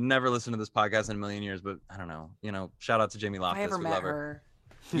 She would never listen to this podcast in a million years, but I don't know. Shout out to Jamie Loftus. I ever we met love her.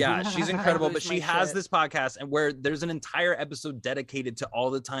 Yeah, she's incredible, lose but she my has shit. this podcast and where there's an entire episode dedicated to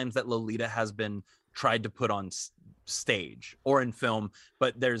all the times that Lolita has been tried to put on stage or in film,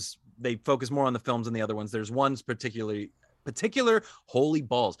 but they focus more on the films than the other ones. There's one particular holy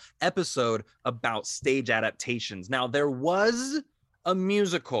balls episode about stage adaptations. Now there was a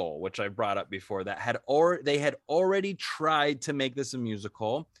musical which I brought up before that they had already tried to make this a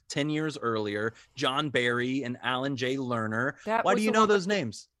musical 10 years earlier. John Barry and Alan J. Lerner. That Why was do you the know one those with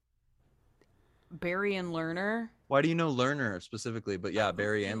names? Barry and Lerner. Why do you know Lerner specifically? But yeah,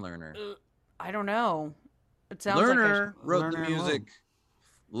 Barry and Lerner. I don't know. It sounds Lerner like wrote Lerner the and music.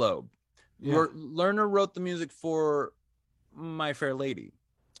 Loeb. Yeah. Lerner wrote the music for My Fair Lady.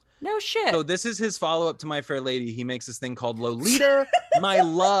 no shit. So this is his follow-up to My Fair Lady. He makes this thing called Lolita, My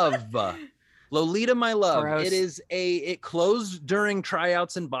Love. Lolita, My Love. Gross. It closed during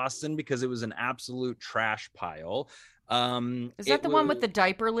tryouts in Boston because it was an absolute trash pile. Is that the one with the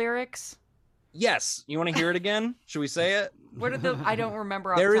diaper lyrics? Yes. You want to hear it again? Should we say it? What are the? I don't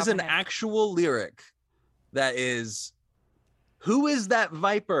remember. Off There the is top an of my head. actual lyric that is, "Who is that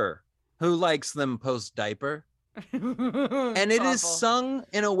viper who likes them post diaper?" And it is Awful. sung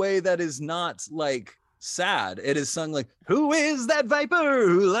in a way that is not like sad. It is sung like, "Who is that viper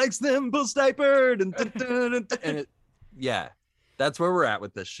who likes them post diaper?" And it, yeah, that's where we're at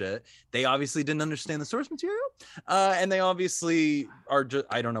with this shit. They obviously didn't understand the source material, and they obviously are just,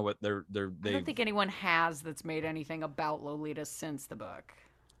 I don't know what I don't think anyone has that's made anything about Lolita since the book.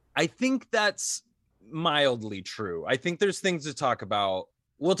 I think that's mildly true. I think there's things to talk about.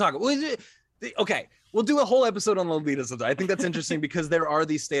 Okay, we'll do a whole episode on Lolita sometime. I think that's interesting because there are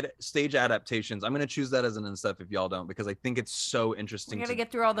these stage adaptations. I'm going to choose that as an and stuff if y'all don't, because I think it's so interesting. We got to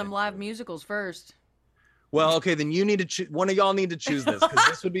get through all them live musicals first. Well, okay, then you need to one of y'all need to choose this, because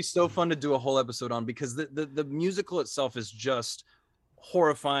this would be so fun to do a whole episode on, because the musical itself is just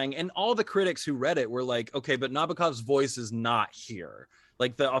horrifying. And all the critics who read it were like, okay, but Nabokov's voice is not here.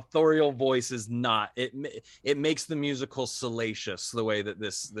 Like the authorial voice is not. It makes the musical salacious the way that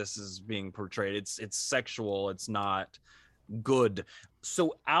this is being portrayed. It's sexual. It's not good.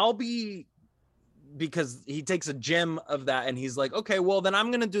 So Albee, because he takes a gem of that and he's like, okay, well then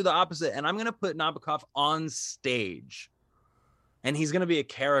I'm gonna do the opposite and I'm gonna put Nabokov on stage, and he's gonna be a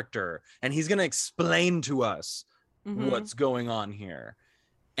character and he's gonna explain to us what's going on here.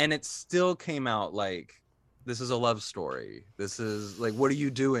 And it still came out like, this is a love story. This is like, what are you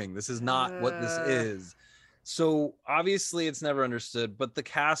doing? This is not what this is. So obviously it's never understood, but the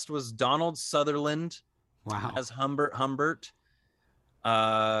cast was Donald Sutherland as Humbert.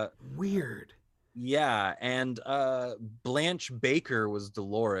 Weird. Yeah, and Blanche Baker was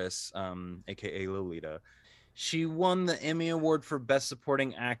Dolores, aka Lolita. She won the Emmy Award for Best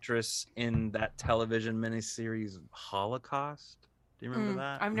Supporting Actress in that television miniseries Holocaust. Do you remember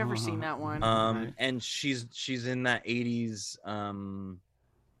that? I've never seen that one. And she's in that 80s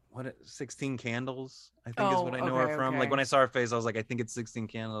 16 Candles, I think is what I know her from. Like when I saw her face, I was like, I think it's 16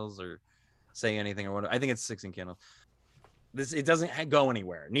 Candles or Say Anything or whatever. I think it's 16 Candles. It doesn't go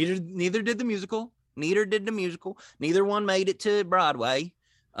anywhere. Neither did the musical. Neither one made it to Broadway,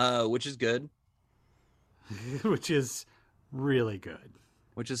 which is good. Which is really good.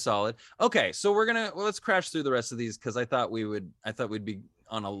 Which is solid. Okay, so let's crash through the rest of these, because I thought we'd be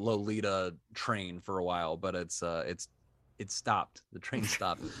on a Lolita train for a while, but it stopped. The train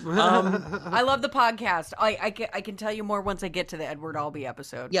stopped. I love the podcast. I can tell you more once I get to the Edward Albee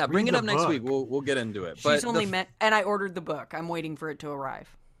episode. Yeah, bring Read it up the next book. week. We'll get into it. She's But only meant, and I ordered the book. I'm waiting for it to arrive.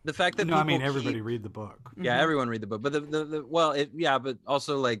 the fact that everybody read the book. Yeah, everyone read the book. But but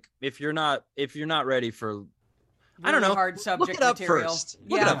also like if you're not ready for, I don't Really know, hard subject look it up material. first.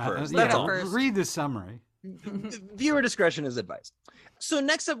 Look it up first. Look it That's up all. first. Read the summary. Viewer discretion is advised. So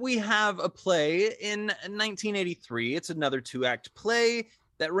next up we have a play in 1983. It's another 2-act play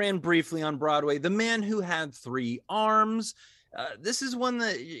that ran briefly on Broadway, The Man Who Had Three Arms. This is one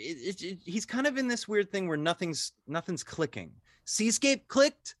that he's kind of in this weird thing where nothing's clicking. Seascape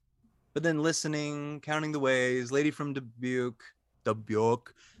clicked, but then listening, counting the ways, Lady from Dubuque,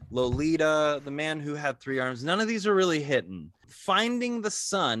 Lolita, The Man Who Had Three Arms. None of these are really hitting. Finding the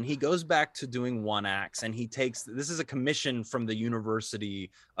Sun, he goes back to doing 1 acts, and this is a commission from the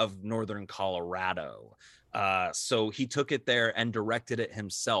University of Northern Colorado. So he took it there and directed it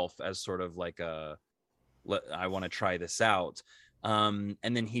himself as sort of like I want to try this out. And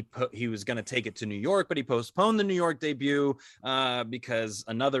then he was going to take it to New York, but he postponed the New York debut because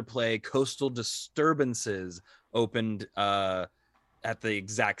another play, Coastal Disturbances, opened at the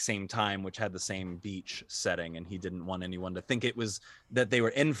exact same time, which had the same beach setting, and he didn't want anyone to think it was that they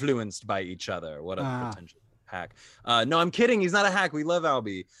were influenced by each other. What a potential hack. No, I'm kidding. He's not a hack. We love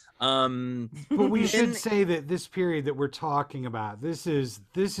Albee. But we should say that this period that we're talking about, this is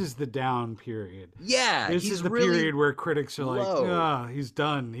the down period. Yeah, This he's is the really period where critics are like, low. "Ah, he's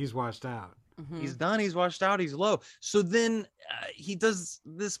done. He's washed out." He's done. He's washed out. He's low. So then he does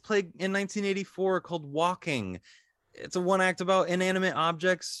this play in 1984 called Walking. It's a one act about inanimate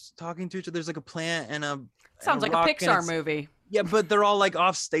objects talking to each other. There's like a plant and a Sounds like a rock, and Pixar it's- movie. Yeah, but they're all like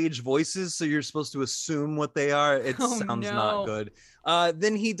off stage voices, so you're supposed to assume what they are. It Oh, sounds no. not good.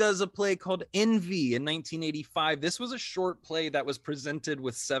 Then he does a play called Envy in 1985. This was a short play that was presented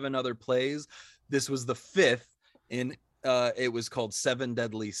with 7 other plays. This was the 5th in it was called Seven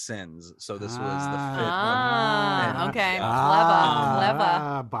Deadly Sins. So this was the 5th one. Okay.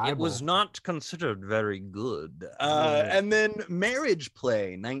 Clever. Bible. It was not considered very good. And then Marriage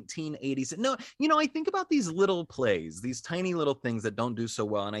Play, 1986. No, I think about these little plays, these tiny little things that don't do so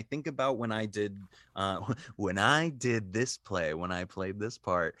well. And I think about when I did this play, when I played this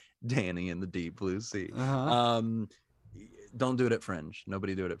part, Danny in the Deep Blue Sea. Don't do it at Fringe.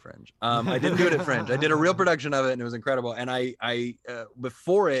 Nobody do it at Fringe. I didn't do it at Fringe. I did a real production of it, and it was incredible. And I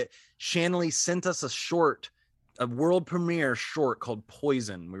before it, Shanley sent us a world premiere short called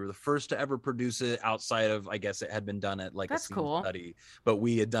Poison. We were the first to ever produce it outside of, I guess it had been done at like That's a scene cool. study, but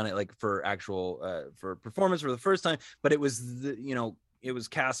we had done it like for actual for performance for the first time. But it was it was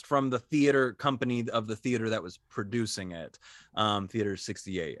cast from the theater company of the theater that was producing it, Theater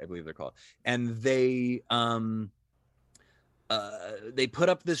 68, I believe they're called, and they put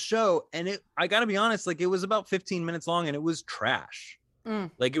up this show, and I gotta be honest, like it was about 15 minutes long, and it was trash.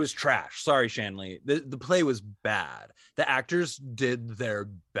 Like it was trash. Sorry, Shanley. The play was bad. The actors did their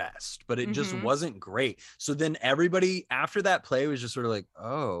best, but it just wasn't great. So then everybody after that play was just sort of like,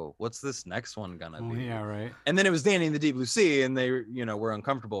 oh, what's this next one gonna be? Yeah, right. And then it was Danny in the Deep Blue Sea, and they, were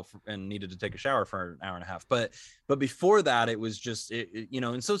uncomfortable and needed to take a shower for an hour and a half. But before that, it was just,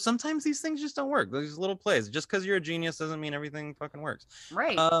 and so sometimes these things just don't work. These little plays, just because you're a genius doesn't mean everything fucking works.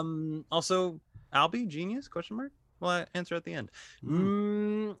 Right. Also, Albee, genius? Question mark. Well, I answer at the end.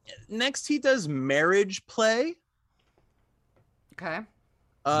 Next, he does Marriage Play. Okay.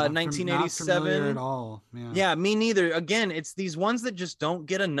 1987. Not familiar at all. Yeah, me neither. Again, it's these ones that just don't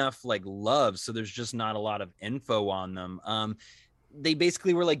get enough like love, so there's just not a lot of info on them. They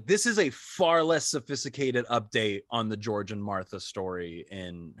basically were like, this is a far less sophisticated update on the George and Martha story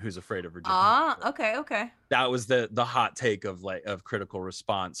in Who's Afraid of Virginia. Okay. That was the hot take of critical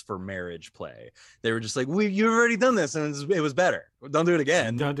response for Marriage Play. They were just like, you've already done this and it was better. Don't do it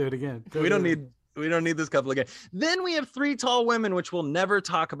again. Don't do it again. We don't need this couple again. Then we have Three Tall Women, which we'll never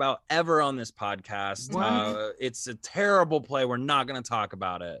talk about ever on this podcast. It's a terrible play. We're not going to talk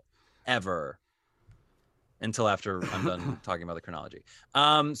about it ever until after I'm done talking about the chronology.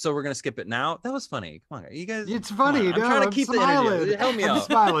 So we're going to skip it now. That was funny. Come on, you guys. It's funny. I'm trying to keep smiling. the energy. Help me I'm out.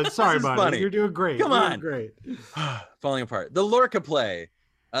 smiling. Sorry, This is buddy. funny. You're doing great. Come You're on. doing great. Falling apart. The Lorca Play,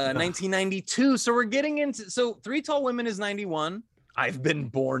 1992. So we're getting into, Three Tall Women is 91. I've been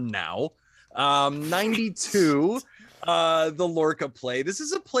born now. 92. The Lorca Play. This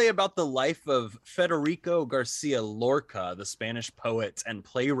is a play about the life of Federico Garcia Lorca, the Spanish poet and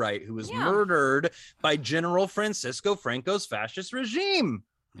playwright who was murdered by General Francisco Franco's fascist regime.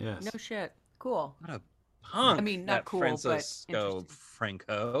 Yes. No shit. Cool. What a punk. I mean, not that cool, but Francisco interesting.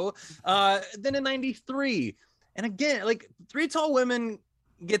 Franco. Then in 93, and again, like Three Tall Women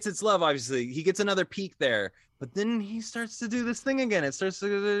gets its love, obviously. He gets another peak there. But then he starts to do this thing again. It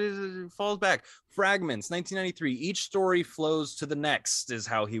falls back. Fragments, 1993. Each story flows to the next is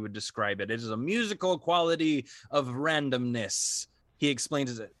how he would describe it. It is a musical quality of randomness. He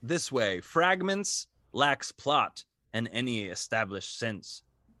explains it this way. Fragments lacks plot and any established sense.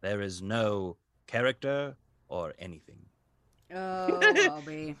 There is no character or anything. Oh,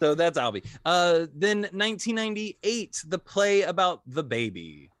 Albee. So that's Albee. Then 1998, the play about the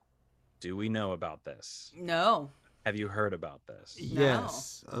baby. Do we know about this? No. Have you heard about this?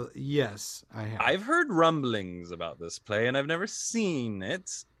 Yes. Yes, I have. I've heard rumblings about this play and I've never seen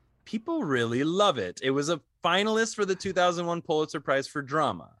it. People really love it. It was a finalist for the 2001 Pulitzer Prize for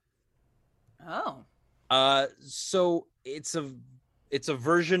Drama. Oh. So it's a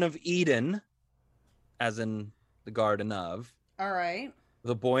version of Eden, as in the Garden of. All right.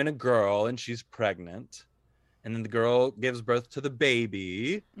 The boy and a girl, and she's pregnant. And then the girl gives birth to the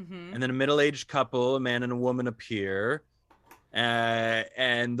baby. Mm-hmm. And then a middle-aged couple, a man and a woman, appear.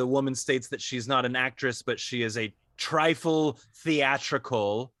 And the woman states that she's not an actress, but she is a trifle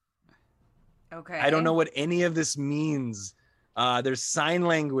theatrical. Okay. I don't know what any of this means. There's sign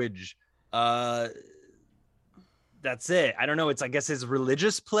language. That's it. I don't know. I guess it's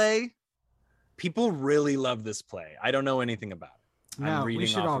religious play. people really love this play. I don't know anything about it. No, I'm we reading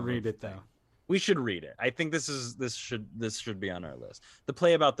should off all of read a it thing. though. We should read it. I think this should be on our list. The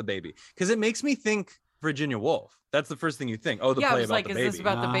play about the baby, because it makes me think Virginia Woolf. That's the first thing you think. Oh, the Yeah, I play was about like, the is baby. this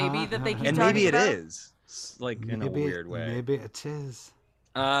about the baby that they keep And talking maybe it about? is, like in a weird way. Maybe it is.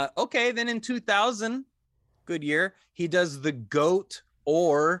 Okay, then in 2000, good year, he does The Goat,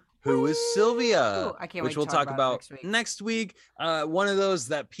 or Who is Sylvia, Ooh, I can't which wait to we'll talk talk about it about next week. next week. One of those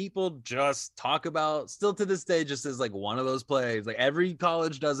that people just talk about still to this day, just as like one of those plays. Like every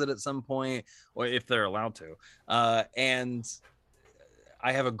college does it at some point, or if they're allowed to. And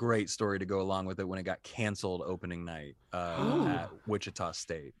I have a great story to go along with it when it got canceled opening night at Wichita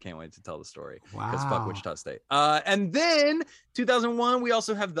State. Can't wait to tell the story, because fuck Wow. Wichita State. And then 2001, we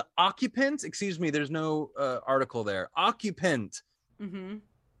also have The Occupant. Excuse me, there's no article there. Occupant. Mm-hmm.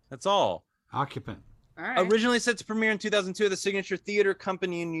 That's all. Occupant. All right. Originally set to premiere in 2002 at the Signature Theater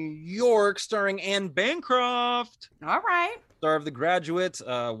Company in New York, starring Anne Bancroft, All right. star of The Graduate,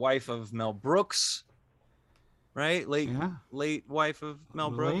 wife of Mel Brooks. Right, late wife of Mel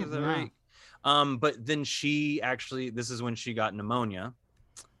Brooks, Late, is that yeah. right? But then she actually, this is when she got pneumonia,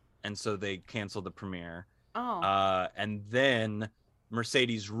 and so they canceled the premiere. Oh. And then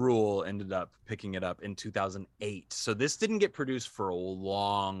Mercedes Rule ended up picking it up in 2008. So this didn't get produced for a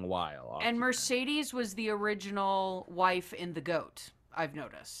long while. And Mercedes was the original wife in The Goat, I've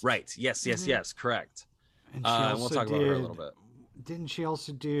noticed. Right? Yes, correct. And she also we'll talk about her a little bit. Didn't she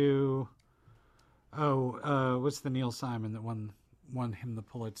also do? What's the Neil Simon that won him the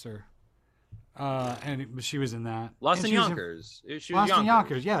Pulitzer? She was in that. Lost And in she was Yonkers. She was Lost in Yonkers.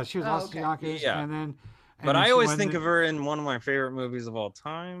 Yonkers. Yeah, she was Oh, Lost okay. in Yonkers. Yeah. And then. But I always think of her in one of my favorite movies of all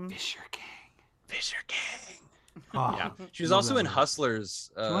time. Fisher King. Fisher King. Oh, Yeah, she was love also that in movie.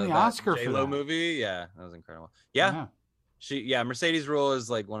 Hustlers. She won the that Oscar for J-Lo that. movie. Yeah, that was incredible. Yeah, Mercedes Rule is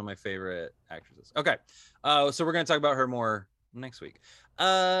like one of my favorite actresses. Okay, so we're gonna talk about her more next week.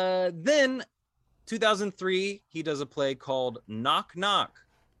 Then 2003, he does a play called Knock Knock.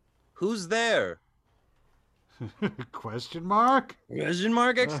 Who's there? Question mark? Question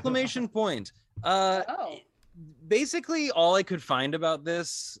mark! Exclamation point. Basically all I could find about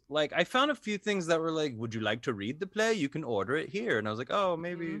this, like I found a few things that were like, would you like to read the play? You can order it here. And I was like, oh,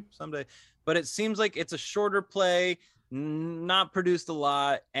 maybe someday. But it seems like it's a shorter play, not produced a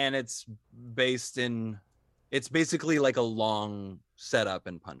lot, and it's basically like a long setup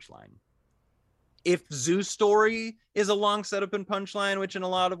and punchline. If Zoo Story is a long setup and punchline, which in a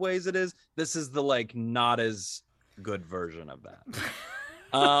lot of ways it is, this is the like not as good version of that.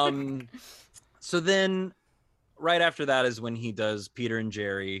 So then right after that is when he does Peter and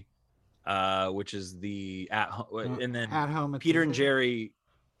Jerry, which is the at home, and then At Home. at Peter the and Zoo. Jerry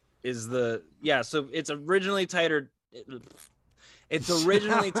is so it's originally titled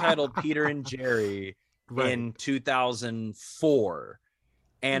Peter and Jerry Right. in 2004,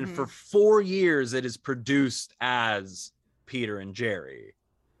 and Mhm. for 4 years it is produced as Peter and Jerry,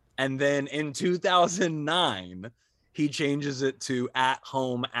 and then in 2009 he changes it to At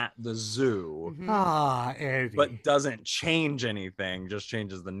Home at the Zoo. Mhm. Ah, Eddie. But doesn't change anything, just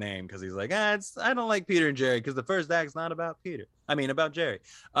changes the name because he's like, I don't like Peter and Jerry because the first act's not about about Jerry.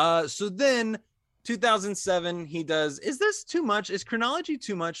 So then 2007 he does, is this too much? Is chronology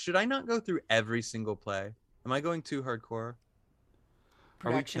too much? Should I not go through every single play? Am I going too hardcore?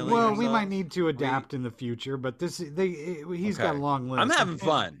 Production. killing well, we ourselves? might need to adapt in the future, but he's got a Okay. long list. I'm having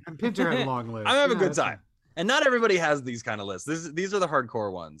fun. And Pinter had a long list. I'm having a Yeah, good that's time. And not everybody has these kind of lists. These are the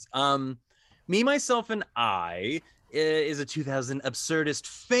hardcore ones. Me, Myself, and I is a 2000 absurdist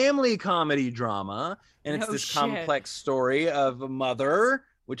family comedy drama, and it's No this shit. complex story of a mother,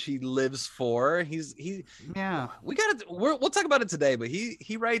 which he lives for. Yeah. We'll talk about it today, but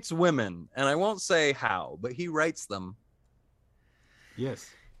he writes women, and I won't say how, but he writes them. Yes.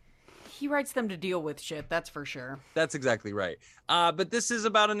 He writes them to deal with shit, that's for sure. That's exactly right. But this is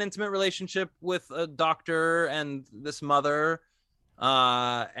about an intimate relationship with a doctor and this mother.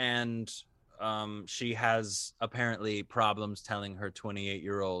 And she has apparently problems telling her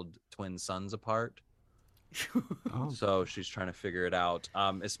 28-year-old twin sons apart. Oh. So she's trying to figure it out,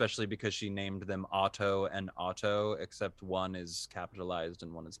 especially because she named them Otto and Otto, except one is capitalized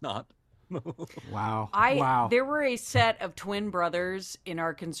and one is not. Wow. There were a set of twin brothers in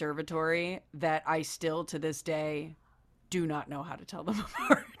our conservatory that I still to this day do not know how to tell them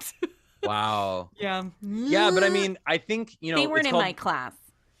apart. Wow. Yeah. Yeah, but I mean, I think, they weren't in my class.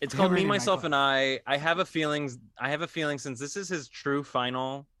 It's They called weren't Me, in my Myself, class. and I. I have a feeling since this is his true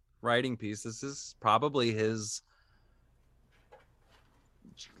final writing piece, this is probably his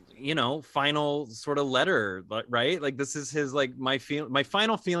final sort of letter, right? Like this is his like my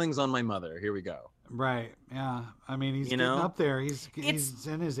final feelings on my mother. Here we go. Right. Yeah. I mean, he's getting up there. He's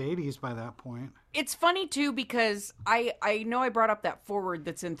in his 80s by that point. It's funny too because I know I brought up that foreword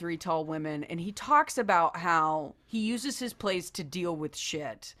that's in Three Tall Women, and he talks about how he uses his plays to deal with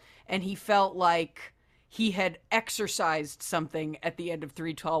shit, and he felt like he had exercised something at the end of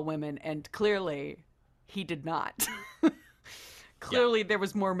Three Tall Women, and clearly he did not. Clearly there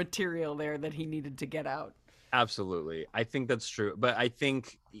was more material there that he needed to get out. Absolutely. I think that's true. But I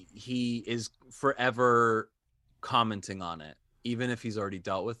think he is forever commenting on it, even if he's already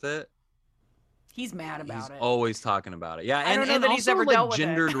dealt with it. He's mad about it. He's always talking about it. Yeah. I don't know and that also, he's ever like, dealt with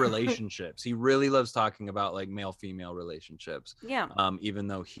gendered it. relationships. He really loves talking about like male-female relationships. Yeah. Even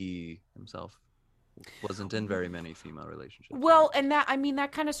though he himself wasn't in very many female relationships. Well, and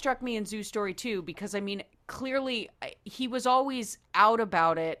that kind of struck me in Zoo's story too, because I mean, clearly he was always out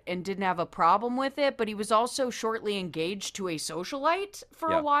about it and didn't have a problem with it, but he was also shortly engaged to a socialite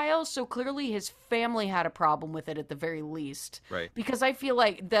for a while, so clearly his family had a problem with it at the very least. Right. Because I feel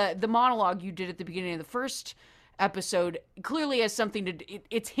like the monologue you did at the beginning of the first episode clearly has something to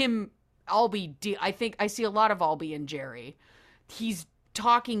it's him, Albee. I think I see a lot of Albee and Jerry. He's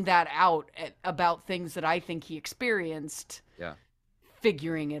talking that out about things that I think he experienced. Yeah.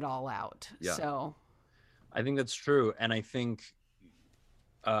 Figuring it all out. Yeah. So I think that's true. And I think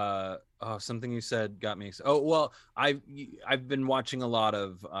something you said got me I've been watching a lot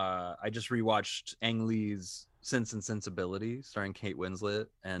of I just rewatched Ang Lee's Sense and Sensibility, starring Kate Winslet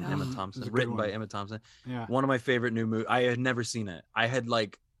and Emma Thompson, written by Emma Thompson. Yeah. One of my favorite new movies. I had never seen it.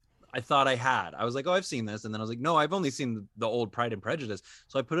 I thought I had. I was like, oh, I've seen this. And then I was like, no, I've only seen the old Pride and Prejudice.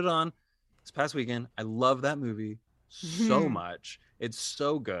 So I put it on this past weekend. I love that movie so much. It's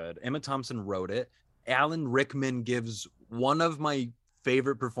so good. Emma Thompson wrote it. Alan Rickman gives one of my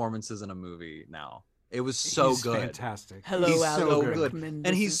favorite performances in a movie now. It was so He's good. Fantastic. Hello, He's Alan so Rickman. good.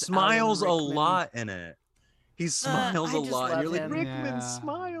 And he This is smiles a Alan Rickman. lot in it. He smiles I a just lot. And you're love like, him. Rickman's Yeah.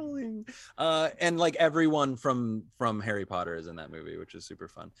 smiling. And like everyone from Harry Potter is in that movie, which is super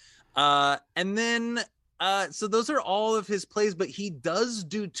fun. And then so those are all of his plays, but he does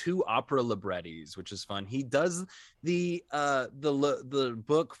do 2 opera librettis, which is fun. He does the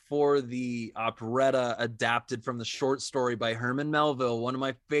book for the operetta adapted from the short story by Herman Melville, one of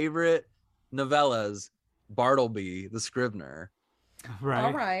my favorite novellas, Bartleby, the Scrivener. Right.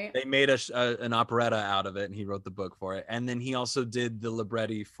 All right. They made an operetta out of it, and he wrote the book for it. And then he also did the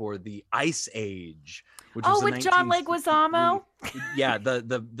libretti for the Ice Age, which was with John 1963 Leguizamo? Yeah,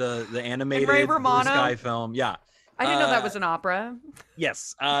 the animated Ray Blue Romano? Sky film. Yeah. I didn't know that was an opera.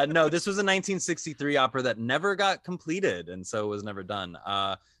 Yes. No, this was a 1963 opera that never got completed, and so was never done.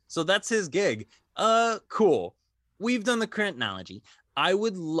 So that's his gig. Cool. We've done the chronology. I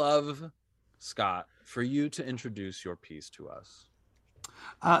would love, Scott, for you to introduce your piece to us.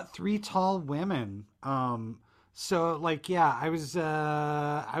 3 Tall Women. So like, yeah, I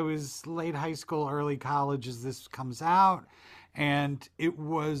was late high school, early college as this comes out, and it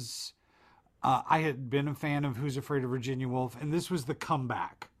was, I had been a fan of Who's Afraid of Virginia Woolf, and this was the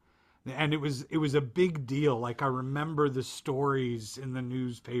comeback, and it was a big deal. Like, I remember the stories in the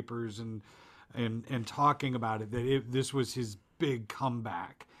newspapers and talking about it, that this was his big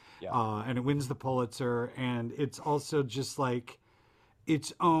comeback. Yeah. And it wins the Pulitzer, and it's also just like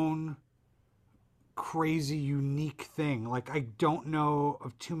its own crazy, unique thing. Like, I don't know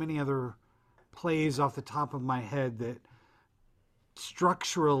of too many other plays off the top of my head that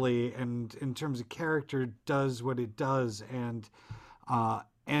structurally and in terms of character does what it does. And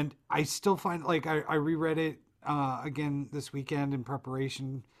I still find, like, I reread it again this weekend in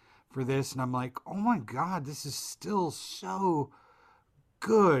preparation for this, and I'm like, oh my God, this is still so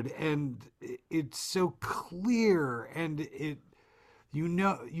good, and it's so clear, and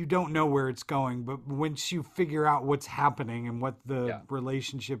you don't know where it's going, but once you figure out what's happening and what the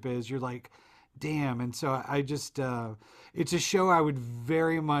relationship is, you're like, damn. And so I just it's a show I would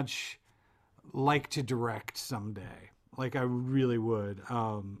very much like to direct someday. Like, I really would,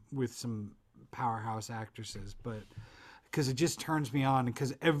 with some powerhouse actresses, but because it just turns me on,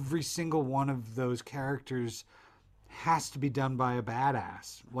 because every single one of those characters has to be done by a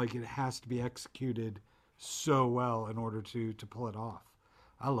badass. Like, it has to be executed so well in order to pull it off.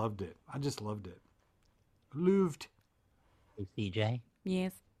 I loved it. I just loved it. Loved. Hey, CJ,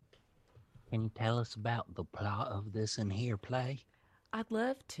 Yes. can you tell us about the plot of this in here play? I'd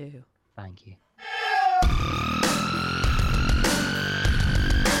love to. Thank you.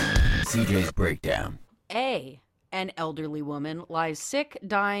 CJ's Breakdown. A. an elderly woman, lies sick,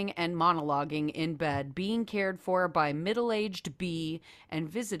 dying, and monologuing in bed, being cared for by middle-aged B and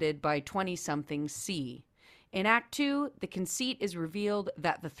visited by 20-something C. In Act 2, the conceit is revealed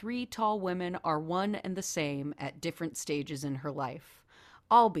that the three tall women are one and the same at different stages in her life.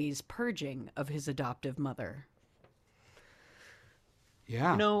 Albee's purging of his adoptive mother.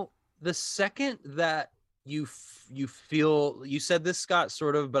 Yeah. You know, the second that you feel, you said this, Scott,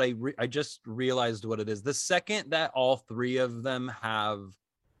 sort of, but I just realized what it is. The second that all three of them have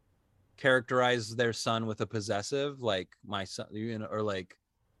characterized their son with a possessive, like my son, or like,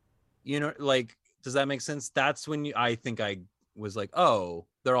 like, does that make sense? That's when I think I was like, oh,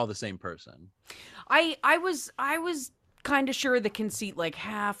 they're all the same person. I was kind of sure the conceit like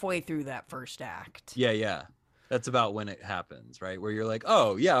halfway through that first act. Yeah. That's about when it happens, right? Where you're like,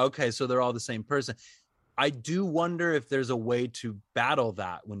 oh, yeah, okay, so they're all the same person. I do wonder if there's a way to battle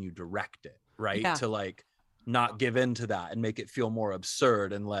that when you direct it, right? Yeah. To like not give in to that and make it feel more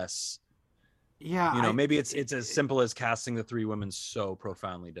absurd and less, maybe it's as simple as casting the three women so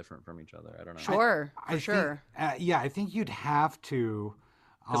profoundly different from each other. I don't know. Sure, Think, I think you'd have to.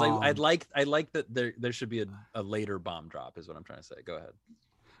 Because I'd like that there should be a later bomb drop is what I'm trying to say. Go ahead.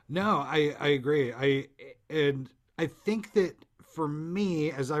 No, I agree. I think that for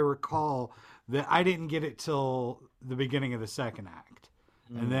me, as I recall, that I didn't get it till the beginning of the second act,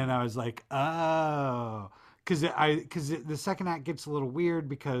 and then I was like, oh, because the second act gets a little weird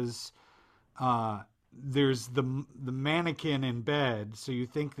because there's the mannequin in bed, so you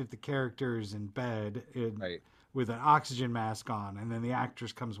think that the character is in bed with an oxygen mask on, and then the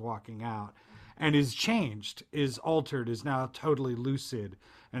actress comes walking out and is changed, is altered, is now totally lucid.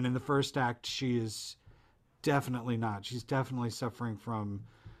 And in the first act, she is definitely not. She's definitely suffering from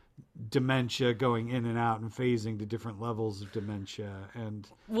dementia, going in and out and phasing to different levels of dementia. And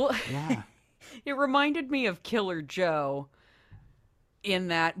yeah, it reminded me of Killer Joe in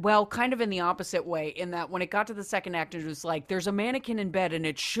that, well, kind of in the opposite way, in that when it got to the second act, it was like, there's a mannequin in bed and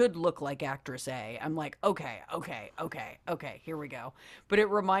it should look like actress A. I'm like, okay, here we go. But it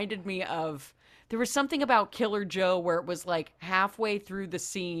reminded me of, there was something about Killer Joe where it was like halfway through the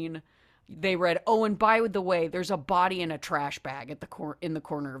scene, they read, oh, and by the way, there's a body in a trash bag at the in the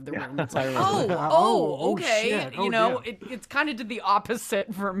corner of the room. It's like, okay. Shit. It's kind of did the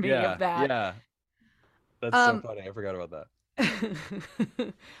opposite for me of that. Yeah. That's so funny. I forgot about that.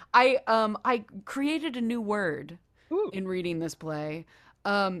 I created a new word in reading this play.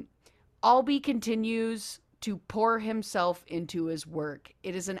 Albee continues to pour himself into his work.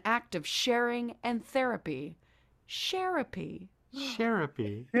 It is an act of sharing and therapy. Sherapy.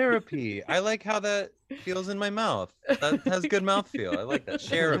 Therapy. I like how that feels in my mouth. That has good mouthfeel. I like that.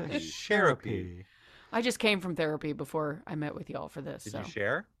 Sherapy. I just came from therapy before I met with y'all for this. Did you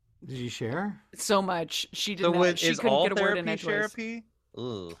share? Did you share? So much. She did so not. She couldn't get a word in edgeways. edgeways.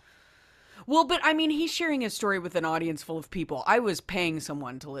 Ugh. Well, but I mean, he's sharing his story with an audience full of people. I was paying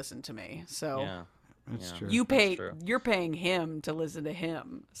someone to listen to me, so yeah, that's true. You're paying him to listen to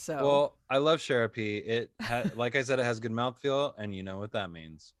him. So well, I love therapy. It like I said, it has good mouthfeel, and you know what that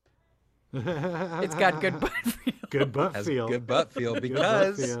means. It's got good butt feel. Good butt Has feel. good butt feel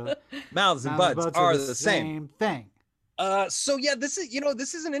because mouths and butts are the same thing. So yeah, this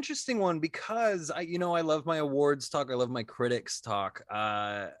is an interesting one because I love my awards talk. I love my critics talk.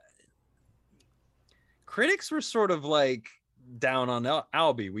 Critics were sort of like down on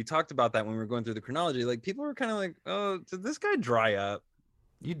Albee. We talked about that when we were going through the chronology. Like people were kind of like, oh, did this guy dry up?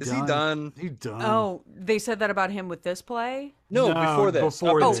 Is he done? He's done. Oh, they said that about him with this play? No, before this.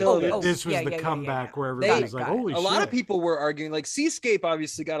 This was the comeback where everybody was like, holy shit. A lot of people were arguing, like Seascape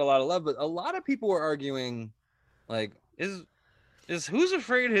obviously got a lot of love, but a lot of people were arguing, like, is Who's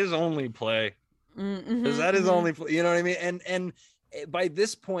Afraid his only play? Is that his only play? You know what I mean? And by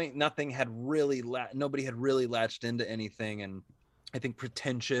this point, nobody had really latched into anything. And I think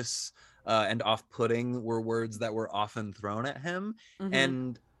pretentious and off-putting were words that were often thrown at him.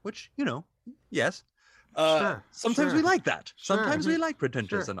 And which, yes. Sometimes we like that. Sometimes we like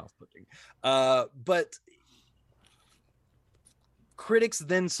pretentious and off-putting. But critics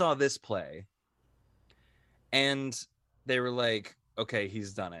then saw this play and they were like, okay,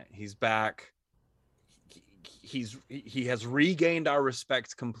 he's done it. He's back. He has regained our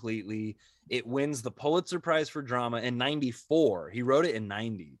respect completely. It wins the Pulitzer Prize for drama in 94. He wrote it in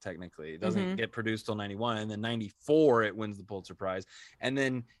 90, technically. It doesn't get produced till 91. And then 94, it wins the Pulitzer Prize. And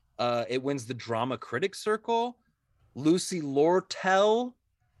then it wins the Drama Critics Circle. Lucy Lortel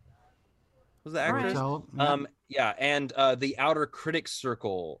was the actress. And the Outer Critics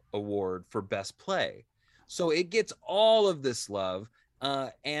Circle Award for Best Play. So it gets all of this love.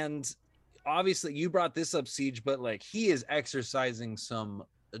 And obviously you brought this up, Siege, but like he is exercising some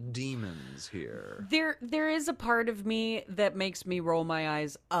demons here. There is a part of me that makes me roll my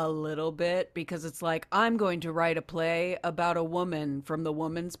eyes a little bit because it's like I'm going to write a play about a woman from the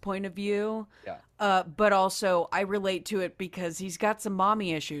woman's point of view. Yeah. But also I relate to it because he's got some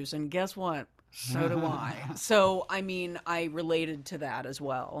mommy issues, and guess what? So do I. So I mean, I related to that as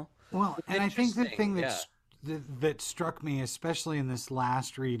well. Well, and I think the thing Interesting, that struck me, especially in this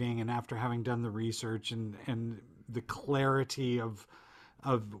last reading, and after having done the research and the clarity of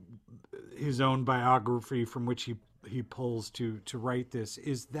his own biography from which he pulls to write this,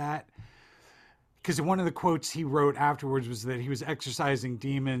 is that because one of the quotes he wrote afterwards was that he was exorcising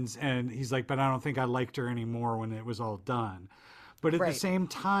demons, and he's like, but I don't think I liked her anymore when it was all done. But at the same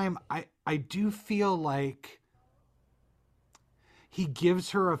time, I do feel like he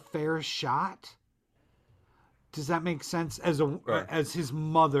gives her a fair shot. Does that make sense? As as his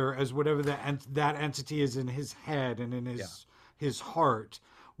mother, as whatever that entity is in his head and in his heart.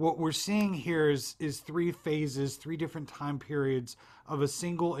 What we're seeing here is three phases, three different time periods of a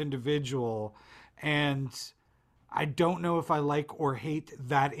single individual, and I don't know if I like or hate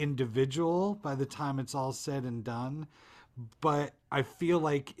that individual by the time it's all said and done, but I feel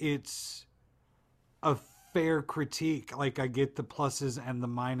like it's a fair critique. Like I get the pluses and the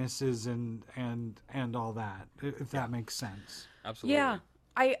minuses and all that, if that makes sense. Absolutely. Yeah.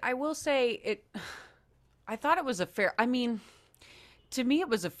 I will say I thought it was a fair, I mean, to me it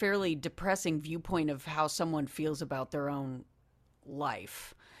was a fairly depressing viewpoint of how someone feels about their own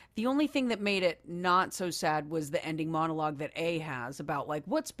life. The only thing that made it not so sad was the ending monologue that A has about like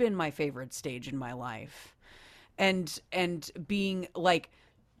what's been my favorite stage in my life. And being like,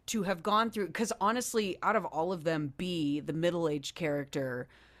 to have gone through, because honestly, out of all of them, B, the middle-aged character,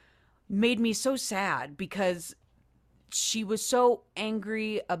 made me so sad because she was so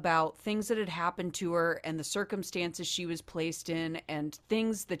angry about things that had happened to her and the circumstances she was placed in and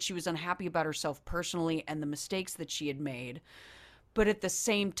things that she was unhappy about herself personally and the mistakes that she had made. But at the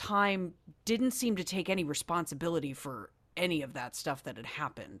same time, didn't seem to take any responsibility for any of that stuff that had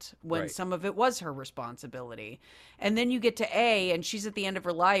happened when some of it was her responsibility. And then you get to A and she's at the end of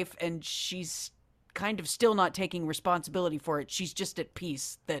her life and she's kind of still not taking responsibility for it. She's just at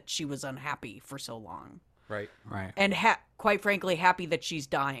peace that she was unhappy for so long. Right. And quite frankly, happy that she's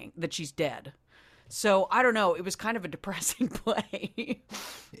dying, that she's dead. So I don't know. It was kind of a depressing play.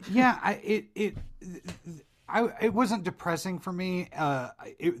 Yeah, it wasn't depressing for me.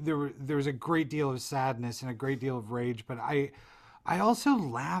 There was a great deal of sadness and a great deal of rage, but I also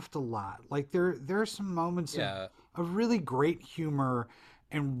laughed a lot. Like there are some moments of really great humor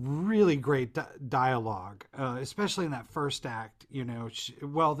and really great dialogue, especially in that first act. You know,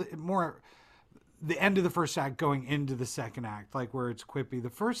 the end of the first act going into the second act, like where it's quippy.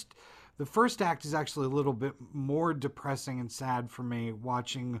 The first act is actually a little bit more depressing and sad for me,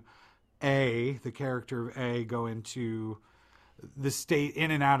 watching A, the character of A, go into the state, in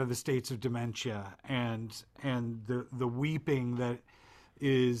and out of the states of dementia, and the weeping that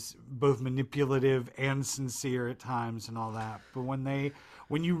is both manipulative and sincere at times and all that. But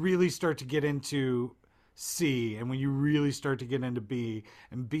when you really start to get into C, and when you really start to get into B,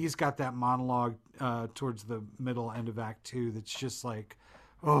 and B's got that monologue towards the middle end of Act 2 that's just like,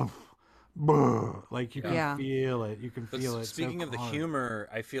 oh, like you can feel it. You can feel it. Speaking of the humor,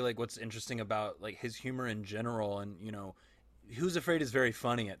 I feel like what's interesting about like his humor in general, and you know, Who's Afraid is very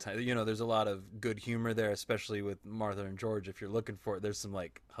funny at times. You know, there's a lot of good humor there, especially with Martha and George. If you're looking for it, there's some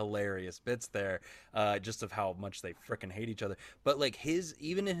like hilarious bits there, just of how much they frickin' hate each other. But like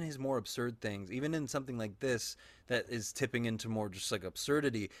even in his more absurd things, even in something like this that is tipping into more just like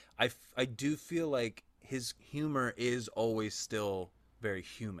absurdity, I do feel like his humor is always still very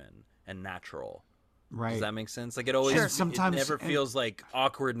human and natural. Right. Does that make sense? Like it always, sometimes it never feels like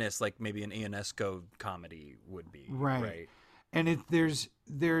awkwardness, like maybe an Ionesco comedy would be. Right. And there's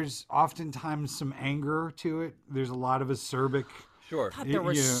oftentimes some anger to it. There's a lot of acerbic. Sure. I thought there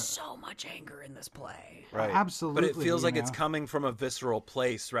was so much anger in this play. Right. Absolutely. But it feels like it's coming from a visceral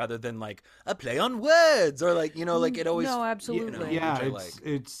place rather than like a play on words or like, you know, like it always. No, absolutely.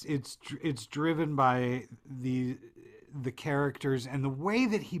 It's driven by the characters and the way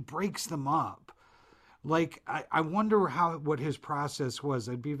that he breaks them up. Like, I wonder what his process was.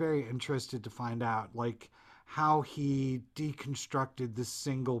 I'd be very interested to find out, like, how he deconstructed this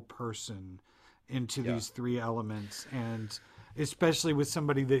single person into these three elements, and especially with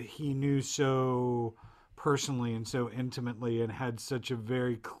somebody that he knew so personally and so intimately and had such a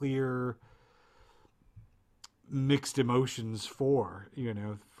very clear mixed emotions for, you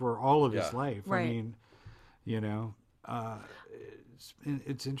know, for all of his life. Right. I mean, you know,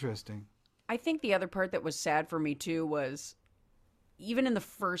 it's interesting. I think the other part that was sad for me too was even in the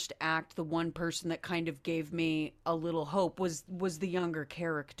first act, the one person that kind of gave me a little hope was the younger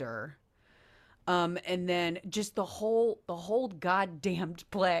character. And then just the whole goddamned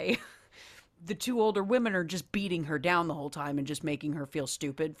play. The two older women are just beating her down the whole time and just making her feel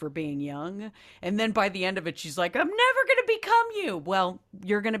stupid for being young. And then by the end of it, she's like, I'm never going to become you. Well,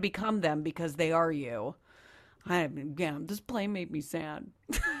 you're going to become them because they are you. This play made me sad.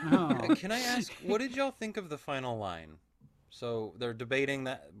 Can I ask, what did y'all think of the final line? So they're debating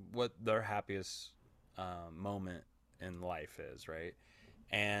what their happiest moment in life is, right?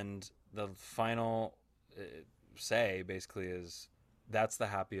 And the final say basically is, that's the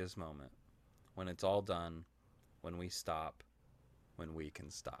happiest moment. When it's all done, when we stop, when we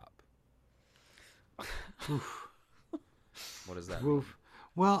can stop. What is that? Oof.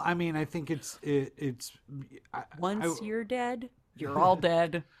 Well, I mean, I think it's Once you're dead, you're all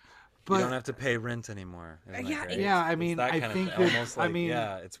dead. But you don't have to pay rent anymore. Isn't that great? yeah, I mean, It's that I kind think of, that, almost like, I mean,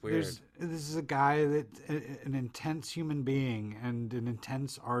 yeah, it's weird. This is a guy that's an intense human being and an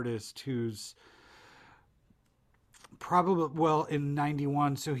intense artist who's probably, well, in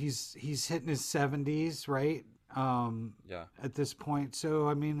 91, so he's hitting his 70s, right? Yeah. At this point. So,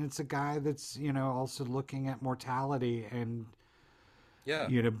 I mean, it's a guy that's, also looking at mortality and,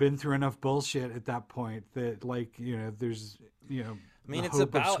 been through enough bullshit at that point that, like, there's, I mean, the it's hope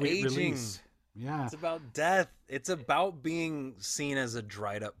of about sweet aging. release. Yeah. It's about death. It's about being seen as a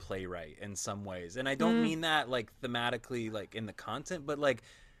dried up playwright in some ways. And I don't mean that like thematically, like in the content, but like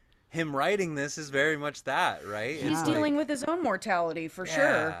him writing this is very much that, right? He's It's dealing with his own mortality for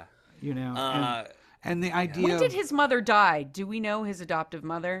sure. And the idea When did his mother die? Do we know his adoptive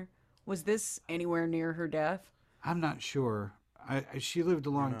mother? Was this anywhere near her death? I'm not sure. She lived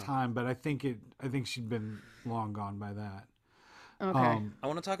a long time, but I think she'd been long gone by that. Okay. I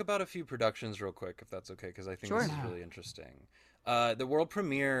want to talk about a few productions real quick, if that's okay, because I think Sure. this is really interesting. The world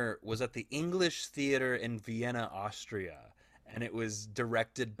premiere was at the English Theater in Vienna, Austria, and it was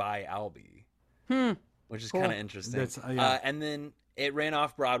directed by Albee, which is kind of interesting. And then it ran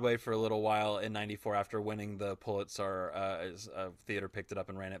off Broadway for a little while in '94 after winning the Pulitzer. A theater picked it up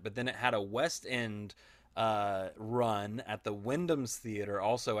and ran it, but then it had a West End run at the Wyndham's Theater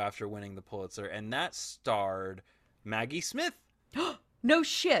also after winning the Pulitzer, and that starred Maggie Smith. No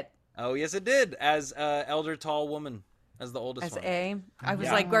shit. Oh, yes, it did. As elder tall woman, as the oldest As one. A. I was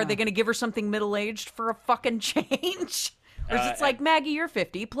like, are they going to give her something middle-aged for a fucking change? Or is it like, Maggie, you're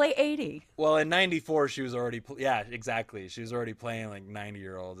 50, play 80? Well, in '94, she was already, yeah, exactly. She was already playing like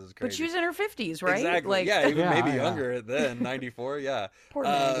 90-year-olds. It's crazy. But she was in her 50s, right? Exactly. Like, yeah, even maybe younger then, '94, yeah. Poor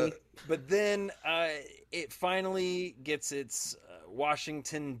Maggie. But then it finally gets its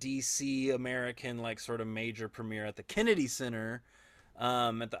Washington, D.C. American, like, sort of major premiere at the Kennedy Center,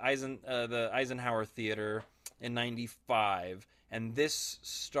 at the Eisenhower Theater in '95. And this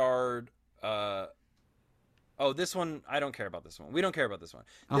starred... this one, I don't care about this one. We don't care about this one.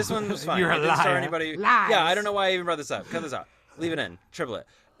 This one was fine. You're a It didn't star liar. anybody. Lies. Yeah, I don't know why I even brought this up. Cut this out. Leave it in. Triple it.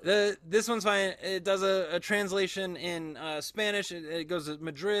 This one's fine. It does a translation in Spanish. It goes to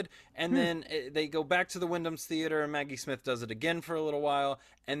Madrid, and then they go back to the Wyndham's Theater, and Maggie Smith does it again for a little while.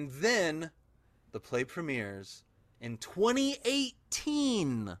 And then the play premieres in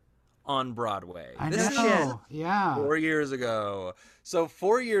 2018 on Broadway. I This know. is Yeah. 4 years ago. So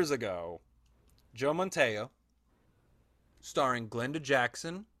 4 years ago, Joe Monteo, starring Glenda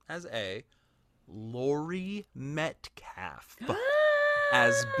Jackson as A, Laurie Metcalf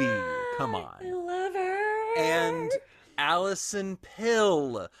as B. Come on. I love her. And Allison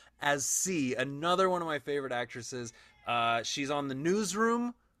Pill as C, another one of my favorite actresses. She's on The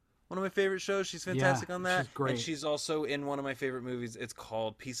Newsroom, one of my favorite shows. She's fantastic on that. she's great. And she's also in one of my favorite movies. It's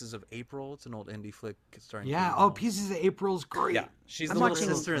called Pieces of April. It's an old indie flick starring Yeah. Katie Oh, Holmes. Pieces of April's great. Yeah, she's I'm the little watching-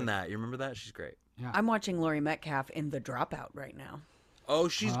 sister in that. You remember that? She's great. I'm watching Laurie Metcalf in The Dropout right now. Oh,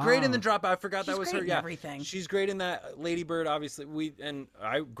 she's great in The Dropout. I forgot that She's was great her. in Yeah, everything. She's great in that. Lady Bird, obviously.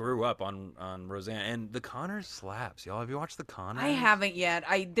 I grew up on Roseanne, and The Conners slaps. Y'all, have you watched The Conners? I haven't yet.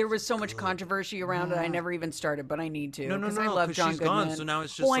 There was so much controversy around it. I never even started, but I need to. No, 'cause I love 'cause John she's Goodman. gone, so now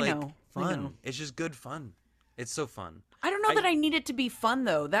it's just I like know. I fun. know. It's just good fun. It's so fun. I don't know that I need it to be fun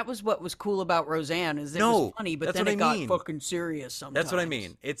though. That was what was cool about Roseanne is it was funny, but that's then what it I got mean. fucking serious sometimes. That's what I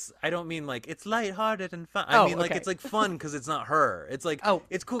mean. I don't mean like it's lighthearted and fun. Oh, I mean like okay. it's like fun because it's not her. It's like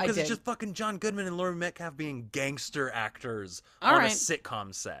it's cool I because it's did. just fuking John Goodman and Laurie Metcalf being gangster actors All on a right.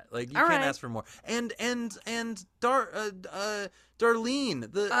 sitcom set. Like you All can't right. ask for more. And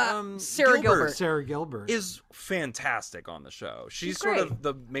Darlene, the Sarah Gilbert. Sarah Gilbert. is fantastic on the show. She's sort great. of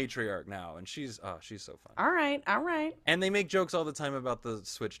the matriarch now, and she's so fun. All right. And they make jokes all the time about the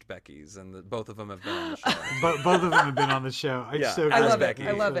switched Beckys, and both of them have been on the show. But both of them have been on the show. It's so I good. love it. Becky.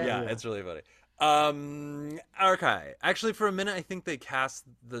 I love it. Yeah, it's really funny. Okay. Actually, for a minute, I think they cast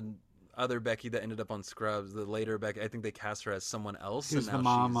the other Becky that ended up on Scrubs, the later Becky. I think they cast her as someone else. Who's and the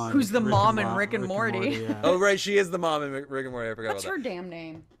now mom she's- on Who's the mom in Mo- Rick and Morty? yeah. Oh, right. She is the mom in Rick and Morty. I forgot What's about her damn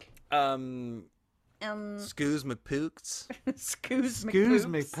name? that. Scoos McPooks. Excuse me. Excuse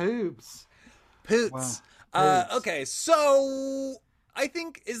me, poops. Poots. Wow. Poots. Okay, so I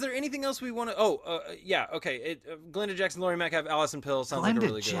think, is there anything else we want to? Yeah. Okay. Glenda Jackson, Laurie Metcalf, Allison Pill sounds like a Glenda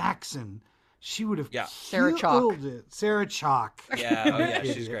really Jackson. She would have Sarah Chalk. killed it. Sarah Chalk. good. Yeah. Oh yeah. She's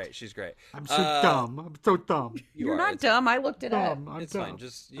Idiot. great. She's great. I'm so dumb. I'm so dumb. You're are. not It's- dumb. I looked it up. Dumb. I'm It's dumb. fine.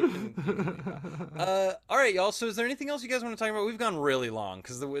 Just you can. All right, y'all. So, is there anything else you guys want to talk about? We've gone really long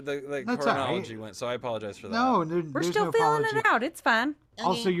because the That's all right. chronology went. So I apologize for that. No, We're there's still no feeling apology. it out. It's fine.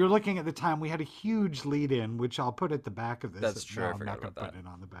 Also, you're looking at the time. We had a huge lead in, which I'll put at the back of this. That's true. I No, I'm forgot not gonna about put it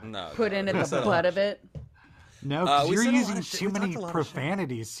on the back. No. Put in we at the said a butt lot of it. No, because we you're said a lot using of shit. too We talked many a lot of shit.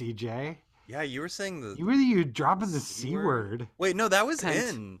 profanities, CJ. Yeah, you were saying the. You dropping the C word. Wait, no, that was Cunt.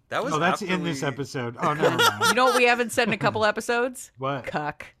 in. That was. Oh, that's after in this we- episode. Oh, never mind. You know what we haven't said in a couple episodes? What?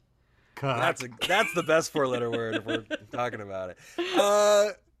 Cuck. Cut. That's the best 4-letter word if we're talking about it.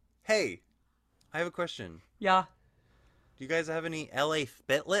 Hey, I have a question. Yeah. Do you guys have any LA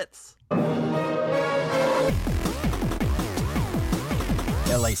Spitlets?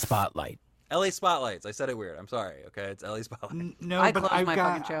 LA Spotlight. LA Spotlights. I said it weird. I'm sorry. Okay, it's LA Spotlight. No, I but closed I've my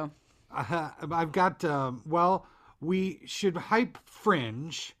got. fucking show. I've got. Well, we should hype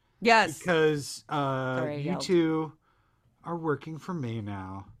Fringe Yes. because I you yelled. two are working for me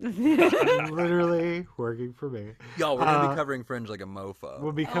now. Literally working for me. Y'all, we're gonna be covering Fringe like a mofo.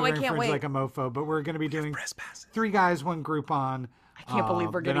 We'll be Oh, I covering can't Fringe wait. like a mofo, but we're going to be doing Press passes. 3 guys, 1 Groupon. I can't believe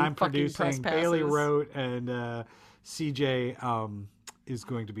we're that getting I'm fucking press producing. Bailey passes. wrote, and CJ is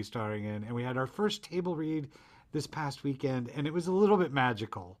going to be starring in. And we had our first table read this past weekend, and it was a little bit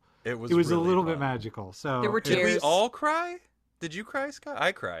magical. It was. It was really a little fun. bit magical. So There were Did we Cheers. all cry? Did you cry, Scott?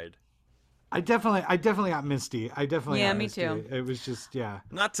 I cried. I definitely got misty. I definitely Yeah, got me misty. too. It was just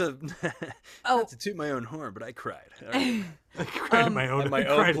Not to, Oh. not to toot my own horn, but I cried. All right. I cried at my own, At my I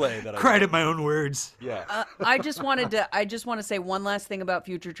own cried, play that I cried did. at my own words. Yeah. I just want to say one last thing about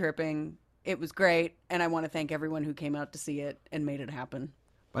Future Tripping. It was great, and I want to thank everyone who came out to see it and made it happen.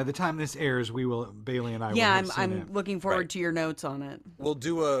 By the time this airs, Bailey and I Yeah, will I'm have seen I'm it. looking forward Right. to your notes on it. We'll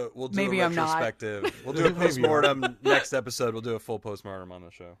do a Maybe I'm not. retrospective. We'll do a Maybe you are. postmortem next episode. We'll do a full postmortem on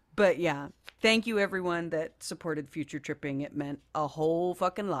the show. But yeah, thank you everyone that supported Future Tripping. It meant a whole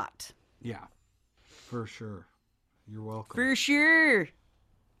fucking lot. Yeah, for sure. You're welcome. For sure.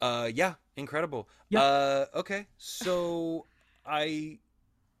 Yeah, incredible. Okay, so I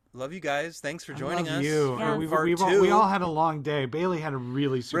love you guys. Thanks for joining I love us. You. Yeah. We all had a long day. Bailey had a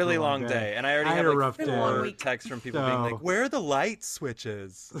really super Really long day, and I already had had a like rough Been a long four week. texts from people being So- like, "Where are the light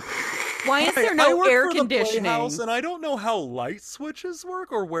switches?" Why is there I no work air for the conditioning? Playhouse, and I don't know how light switches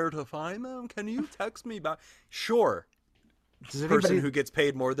work or where to find them. Can you text me back? Sure. Does Person anybody? who gets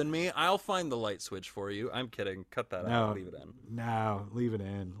paid more than me, I'll find the light switch for you. I'm kidding. Cut that No. out. Leave it in. No, leave it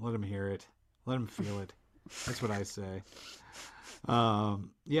in. Let him hear it. Let him feel it. That's what I say.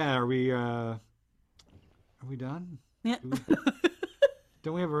 Yeah. Are we done? Yeah.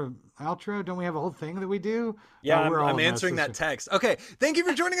 Don't we have an outro? Don't we have a whole thing that we do? Yeah, Oh, we're all I'm a mess answering this that week. text. Okay, thank you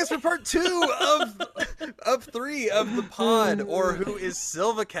for joining us for part 2 of 3 of the pod, or Who is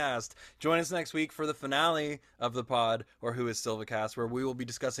Silvacast. Join us next week for the finale of the pod, or Who is Silvacast, where we will be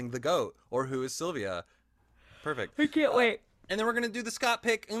discussing the GOAT, or Who is Sylvia. Perfect. I can't wait. And then we're going to do the Scott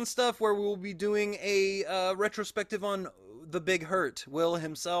pick and stuff, where we will be doing a retrospective on the Big Hurt. Will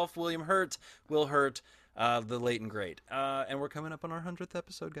himself, William Hurt, Will Hurt, the late and great. And we're coming up on our 100th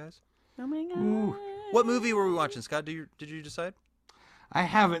episode, guys. Oh my god. What movie were we watching, Scott? Did you decide? I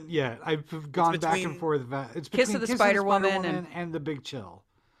haven't yet. I've gone back between and forth. It's Kiss between of the Spider Woman and The Big Chill.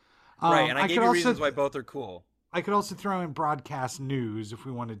 Right, and I gave could you also reasons why both are cool. I could also throw in broadcast news if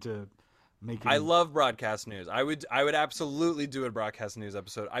we wanted to make it. I love broadcast news. I would absolutely do a broadcast news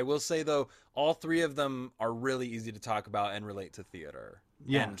episode. I will say though, all 3 of them are really easy to talk about and relate to theater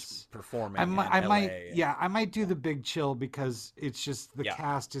Yes. and performing. I might, and LA. yeah, I might do The Big Chill because it's just the Yeah.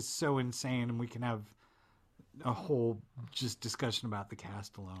 cast is so insane, and we can have a whole just discussion about the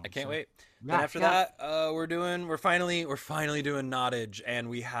cast alone. I can't So, wait. yeah, Then after yeah. that, we're finally doing Nottage, and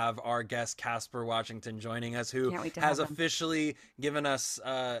we have our guest Casper Washington joining us, who Can't wait to has have him. officially given us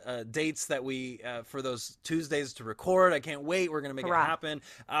dates that we for those Tuesdays to record. I can't wait. We're gonna make Hurrah. it happen.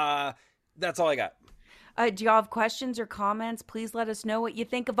 That's all I got. Do y'all have questions or comments? Please let us know what you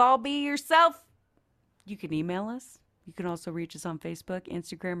think of Albee yourself. You can email us. You can also reach us on Facebook,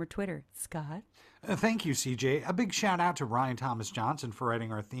 Instagram, or Twitter. Scott? Thank you, CJ. A big shout out to Ryan Thomas Johnson for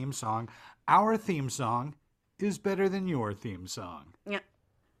writing our theme song. Our theme song is better than your theme song. Yeah.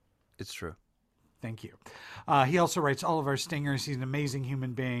 It's true. Thank you. He also writes all of our stingers. He's an amazing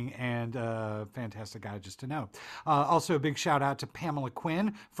human being and a fantastic guy just to know. Also, a big shout out to Pamela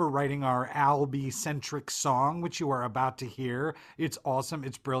Quinn for writing our Albee-centric song, which you are about to hear. It's awesome.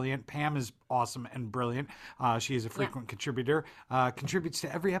 It's brilliant. Pam is awesome and brilliant. She is a frequent contributor, contributes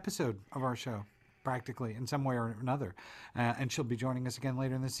to every episode of our show, practically in some way or another. And she'll be joining us again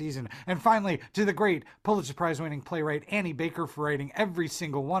later in the season. And finally, to the great Pulitzer Prize winning playwright Annie Baker for writing every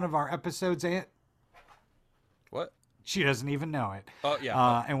single one of our episodes. What? She doesn't even know it. Oh,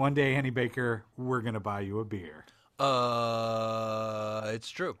 yeah. And one day, Annie Baker, we're going to buy you a beer. It's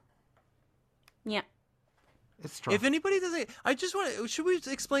true. Yeah. It's true. If anybody doesn't, I just want to, should we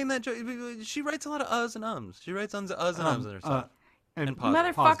explain that joke? She writes a lot of uhs and ums. She writes uhs and ums in her stuff. And pauses.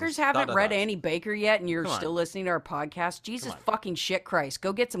 Motherfuckers Pauses. haven't Dot, read dot. Annie Baker yet, and you're Come on. still listening to our podcast. Jesus Come on. fucking shit Christ.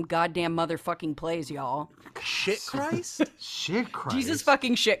 Go get some goddamn motherfucking plays, y'all. Shit Christ? Shit Christ. Jesus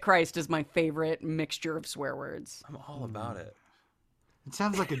fucking shit Christ is my favorite mixture of swear words. I'm all about it. It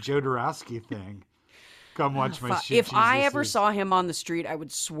sounds like a Joe Dorowski thing. Come watch my shit. If I Jesus ever is- saw him on the street, I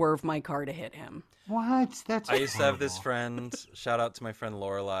would swerve my car to hit him. What? That's I used to have this horrible. friend, shout out to my friend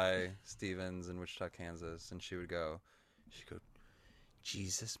Lorelei Stevens in Wichita, Kansas, and she'd go,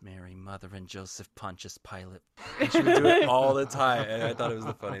 Jesus, Mary, Mother, and Joseph, Pontius Pilate. And she would do it all the time, and I thought it was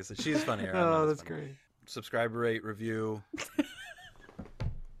the funniest. She's funnier. I'm not Oh, as that's funny. great. Subscribe, rate, review.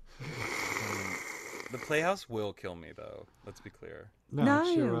 The Playhouse will kill me, though. Let's be clear. No,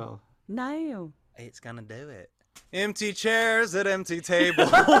 it sure will. No. It's gonna do it. Empty chairs at empty tables.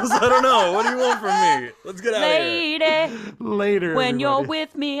 I don't know. What do you want from me? Let's get out of here. Lady, Later, when you're everybody.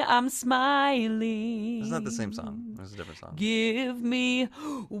 with me, I'm smiling. It's not the same song. It's a different song. Give me,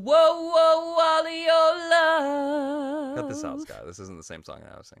 whoa, all of your love. Cut this out, Scott. This isn't the same song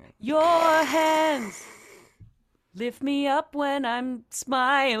that I was singing. Your hands lift me up when I'm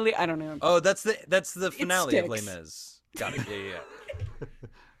smiling. I don't know. Oh, that's the finale of Les sticks. Mis. Got it. Yeah.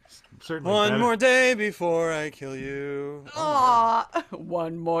 Certainly One better. more day before I kill you. Aw,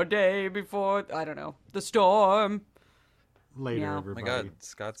 one more day before, I don't know, the storm. Later, Yeah. Oh my everybody. God,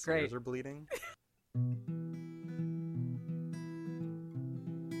 Scott's Great. ears are bleeding.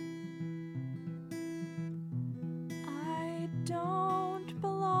 I don't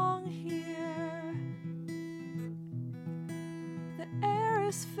belong here. The air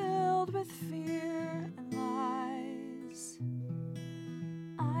is filled with fear and lies.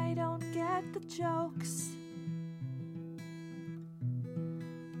 I don't get the jokes.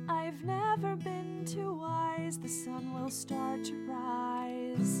 I've never been too wise. The sun will start to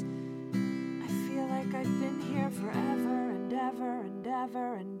rise. I feel like I've been here forever and ever and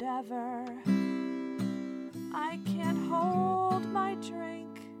ever and ever. I can't hold my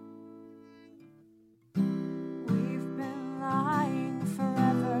drink. We've been lying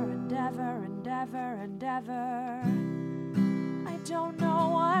forever and ever and ever and ever. I don't know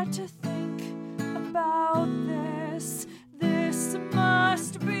what to think about this. This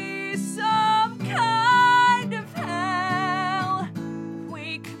must be some kind of hell.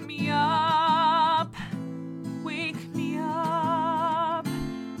 Wake me up.